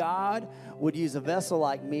me that God would use a vessel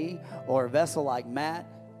like me, or a vessel like Matt,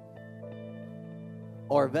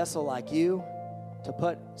 or a vessel like you to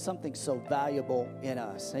put something so valuable in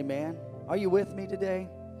us. Amen? Are you with me today?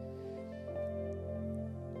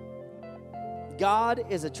 God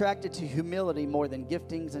is attracted to humility more than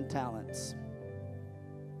giftings and talents.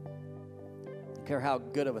 I don't care how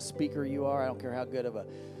good of a speaker you are. I don't care how good of a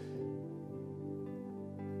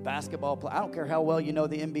basketball player. I don't care how well you know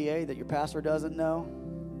the NBA that your pastor doesn't know.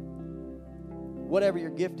 Whatever your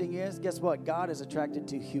gifting is, guess what? God is attracted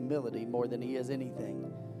to humility more than He is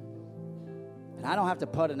anything. And I don't have to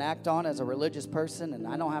put an act on as a religious person, and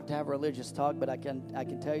I don't have to have religious talk, but I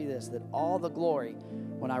can tell you this, that all the glory,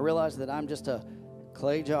 when I realize that I'm just a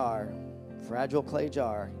clay jar, fragile clay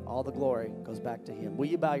jar, all the glory goes back to Him. Will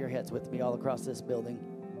you bow your heads with me all across this building?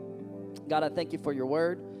 God, I thank You for Your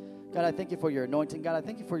word. God, I thank You for Your anointing. God, I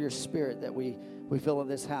thank You for Your spirit that we feel in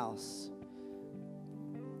this house.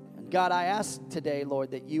 And God, I ask today, Lord,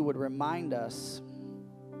 that You would remind us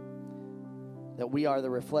that we are the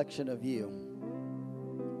reflection of You.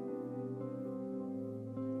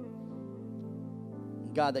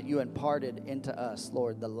 God, that You imparted into us,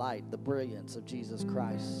 Lord, the light, the brilliance of Jesus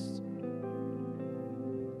Christ.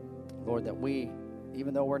 Lord, that we,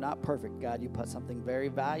 even though we're not perfect, God, You put something very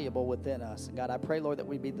valuable within us. And God, I pray, Lord, that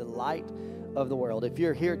we be the light of the world. If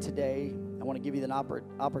you're here today, I want to give you an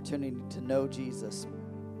opportunity to know Jesus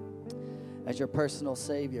as your personal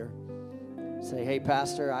Savior. Say, hey,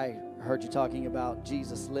 Pastor, I heard you talking about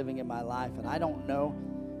Jesus living in my life, and I don't know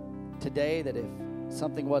today that if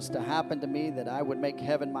something was to happen to me that I would make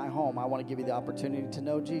heaven my home. I want to give you the opportunity to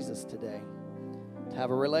know Jesus today, to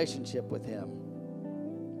have a relationship with Him.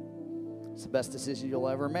 It's the best decision you'll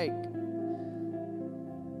ever make.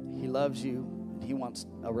 He loves you, and He wants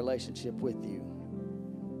a relationship with you.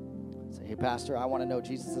 Say, hey, Pastor, I want to know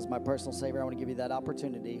Jesus as my personal Savior. I want to give you that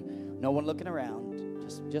opportunity. No one looking around,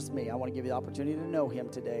 just me. I want to give you the opportunity to know Him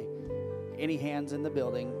today. Any hands in the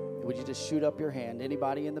building? Would you just shoot up your hand?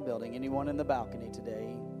 Anybody in the building? Anyone in the balcony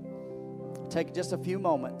today? Take just a few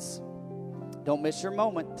moments. Don't miss your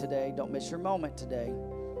moment today. Don't miss your moment today.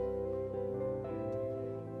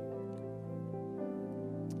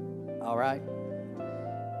 All right.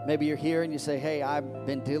 Maybe you're here and you say, hey, I've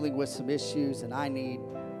been dealing with some issues and I need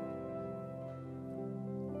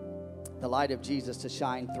the light of Jesus to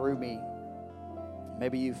shine through me.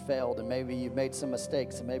 Maybe you've failed, and maybe you've made some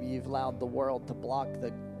mistakes, and maybe you've allowed the world to block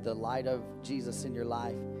the light of Jesus in your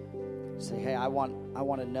life. You say, hey, I want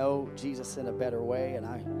to know Jesus in a better way, and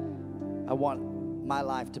I want my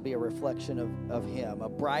life to be a reflection of Him, a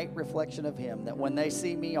bright reflection of Him, that when they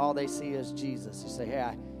see me, all they see is Jesus. You say,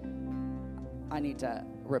 hey, I need to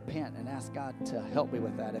repent and ask God to help me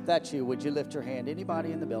with that. If that's you, would you lift your hand?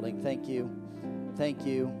 Anybody in the building? Thank you. Thank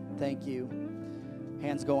you. Thank you.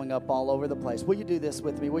 Hands going up all over the place. Will you do this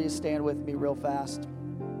with me? Will you stand with me real fast?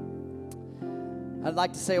 I'd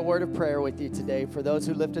like to say a word of prayer with you today for those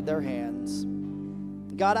who lifted their hands.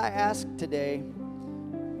 God, I ask today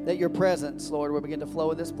that Your presence, Lord, will begin to flow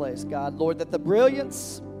in this place. God, Lord, that the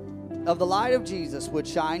brilliance of the light of Jesus would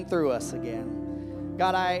shine through us again.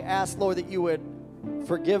 God, I ask, Lord, that You would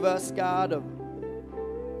forgive us, God, of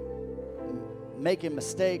making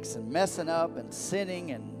mistakes and messing up and sinning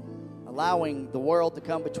and allowing the world to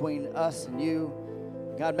come between us and You.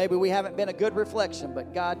 God, maybe we haven't been a good reflection,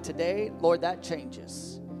 but God, today, Lord, that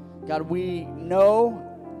changes. God, we know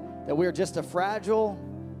that we're just a fragile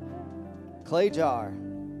clay jar.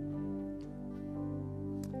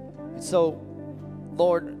 And so,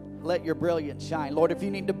 Lord, let Your brilliance shine. Lord, if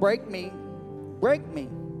You need to break me,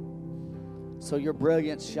 so Your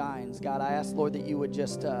brilliance shines. God, I ask, Lord, that You would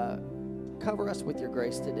just cover us with Your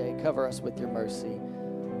grace today. Cover us with Your mercy.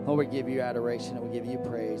 Lord, we give You adoration and we give You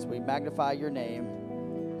praise. We magnify Your name.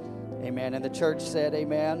 Amen. And the church said,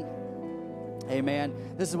 amen. Amen.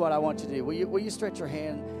 This is what I want you to do. Will you stretch your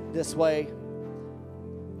hand this way?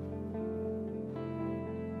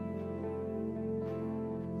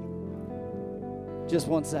 Just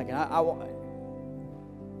 1 second.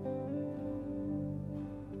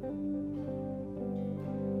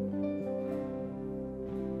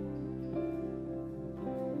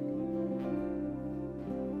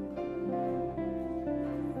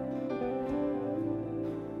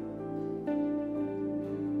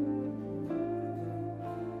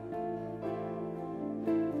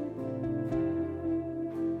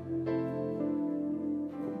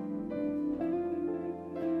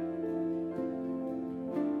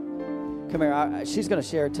 Come here. She's going to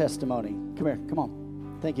share a testimony. Come here. Come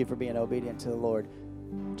on. Thank you for being obedient to the Lord.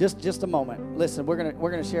 Just a moment. Listen, we're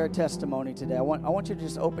gonna share a testimony today. I want you to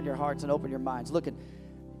just open your hearts and open your minds. Look,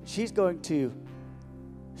 she's going to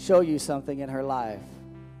show you something in her life.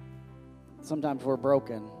 Sometimes we're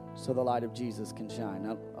broken, so the light of Jesus can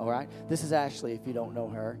shine. All right. This is Ashley. If you don't know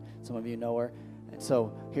her, some of you know her. And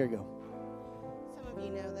so here you go. Some of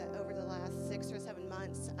you know that over the last 6 or 7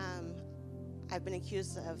 months, I've been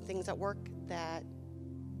accused of things at work that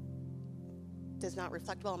does not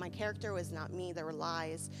reflect well on my character, was not me. There were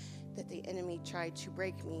lies that the enemy tried to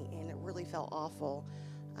break me, and it really felt awful.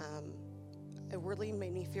 It really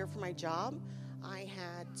made me fear for my job. I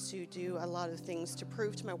had to do a lot of things to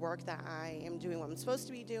prove to my work that I am doing what I'm supposed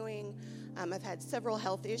to be doing. I've had several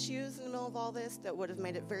health issues in the middle of all this that would have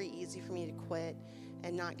made it very easy for me to quit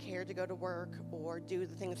and not care to go to work or do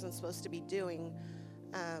the things I'm supposed to be doing.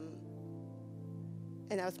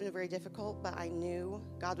 And that was been very difficult, but I knew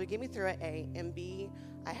God would get me through it, A, and B,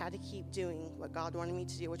 I had to keep doing what God wanted me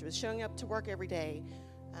to do, which was showing up to work every day,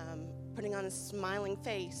 putting on a smiling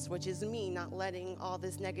face, which is me, not letting all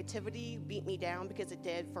this negativity beat me down, because it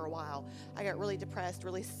did for a while. I got really depressed,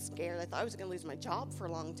 really scared. I thought I was going to lose my job for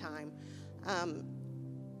a long time.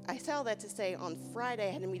 I say all that to say on Friday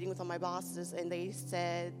I had a meeting with all my bosses, and they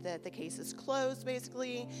said that the case is closed,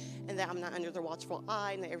 basically, and that I'm not under their watchful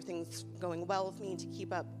eye, and that everything's going well with me to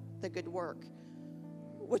keep up the good work,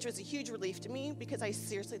 which was a huge relief to me, because I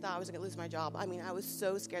seriously thought I was going to lose my job. I mean, I was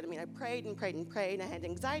so scared. I mean, I prayed and prayed and prayed, and I had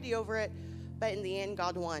anxiety over it, but in the end,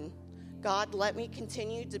 God won. God let me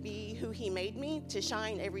continue to be who he made me, to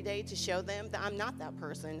shine every day, to show them that I'm not that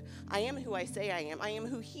person. I am who I say I am. I am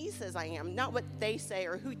who he says I am, not what they say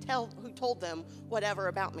or who told them whatever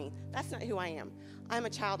about me. That's not who I am. I'm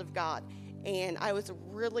a child of God. And I was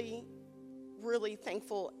really, really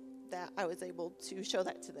thankful that I was able to show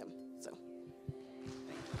that to them. So.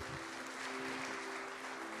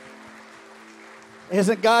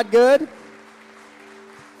 Isn't God good?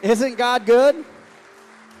 Isn't God good?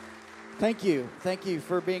 Thank you. Thank you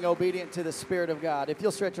for being obedient to the Spirit of God. If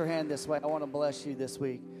you'll stretch your hand this way, I want to bless you this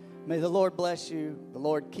week. May the Lord bless you, the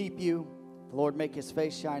Lord keep you, the Lord make his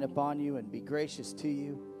face shine upon you and be gracious to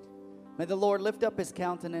you. May the Lord lift up his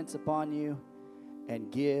countenance upon you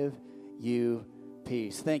and give you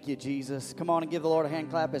peace. Thank you, Jesus. Come on and give the Lord a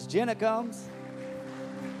hand clap as Jenna comes.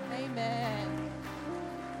 Amen.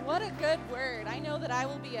 What a good word. I know that I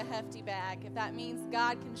will be a hefty bag if that means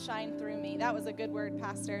God can shine through me. That was a good word,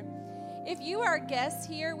 Pastor. If you are a guest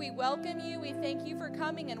here, we welcome you. We thank you for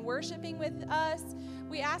coming and worshiping with us.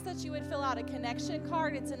 We ask that you would fill out a connection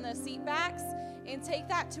card. It's in the seat backs. And take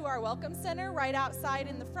that to our welcome center right outside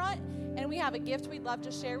in the front. And we have a gift we'd love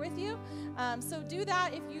to share with you. So do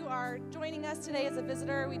that if you are joining us today as a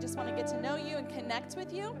visitor. We just want to get to know you and connect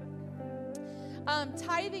with you.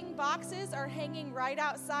 Tithing boxes are hanging right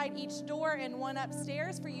outside each door and one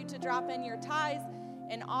upstairs for you to drop in your tithes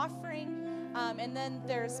and offering. And then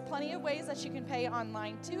there's plenty of ways that you can pay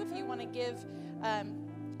online too if you want to give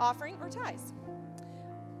offering or tithes.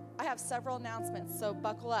 I have several announcements, so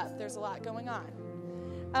buckle up. There's a lot going on.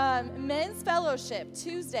 Men's Fellowship,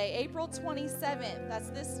 Tuesday, April 27th. That's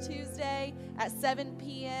this Tuesday at 7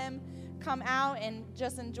 p.m. Come out and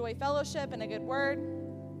just enjoy fellowship and a good word.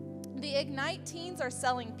 The Ignite teens are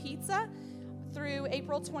selling pizza through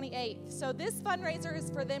April 28th. So this fundraiser is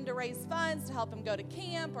for them to raise funds to help them go to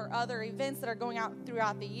camp or other events that are going out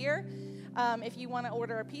throughout the year. If you want to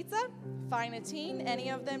order a pizza, find a teen, any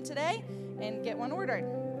of them today, and get one ordered.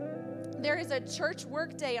 There is a church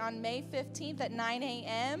work day on May 15th at 9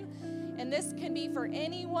 a.m., and this can be for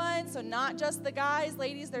anyone, so not just the guys.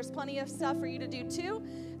 Ladies, there's plenty of stuff for you to do too.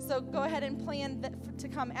 So go ahead and plan to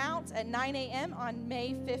come out at 9 a.m. on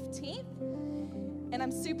May 15th. And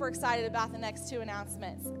I'm super excited about the next two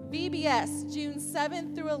announcements. VBS, June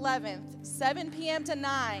 7th through 11th, 7 p.m. to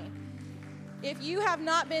 9. If you have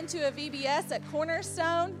not been to a VBS at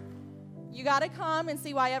Cornerstone, you got to come and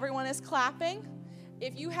see why everyone is clapping.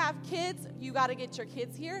 If you have kids, you got to get your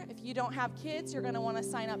kids here. If you don't have kids, you're going to want to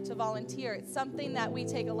sign up to volunteer. It's something that we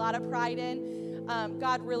take a lot of pride in.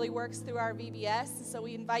 God really works through our VBS. So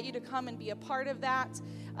we invite you to come and be a part of that.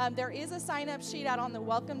 There is a sign-up sheet out on the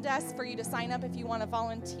welcome desk for you to sign up if you want to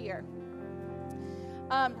volunteer.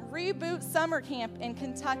 Reboot Summer Camp in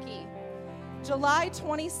Kentucky. July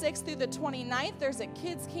 26th through the 29th, there's a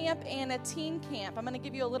kids camp and a teen camp. I'm going to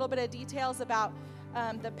give you a little bit of details about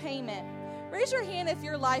the payment. Raise your hand if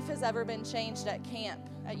your life has ever been changed at camp,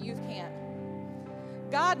 at youth camp.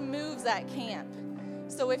 God moves at camp.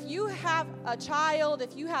 So if you have a child,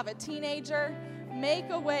 if you have a teenager, make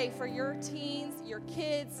a way for your teens, your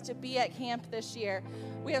kids to be at camp this year.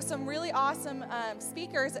 We have some really awesome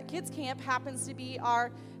speakers at kids camp. Happens to be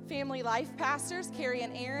our family life pastors, Carrie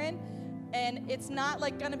and Aaron. And it's not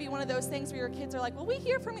like going to be one of those things where your kids are like, well, we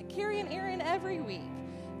hear from Carrie and Aaron every week.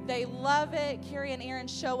 They love it. Carrie and Aaron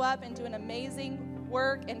show up and do an amazing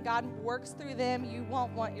work, and God works through them. You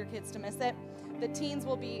won't want your kids to miss it. The teens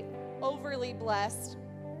will be overly blessed.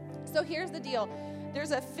 So here's the deal.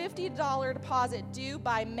 There's a $50 deposit due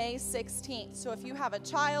by May 16th. So if you have a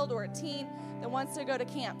child or a teen that wants to go to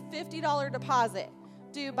camp, $50 deposit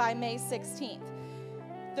due by May 16th.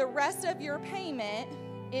 The rest of your payment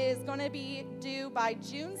is going to be due by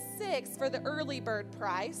June 6th for the early bird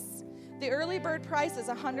price. The early bird price is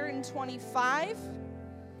 $125.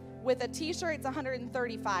 With a t-shirt, it's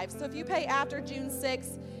 $135. So if you pay after June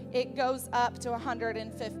 6th, it goes up to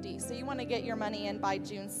 $150. So you want to get your money in by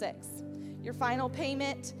June 6th. Your final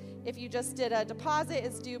payment, if you just did a deposit,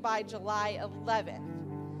 is due by July 11th.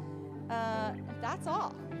 That's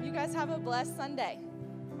all. You guys have a blessed Sunday.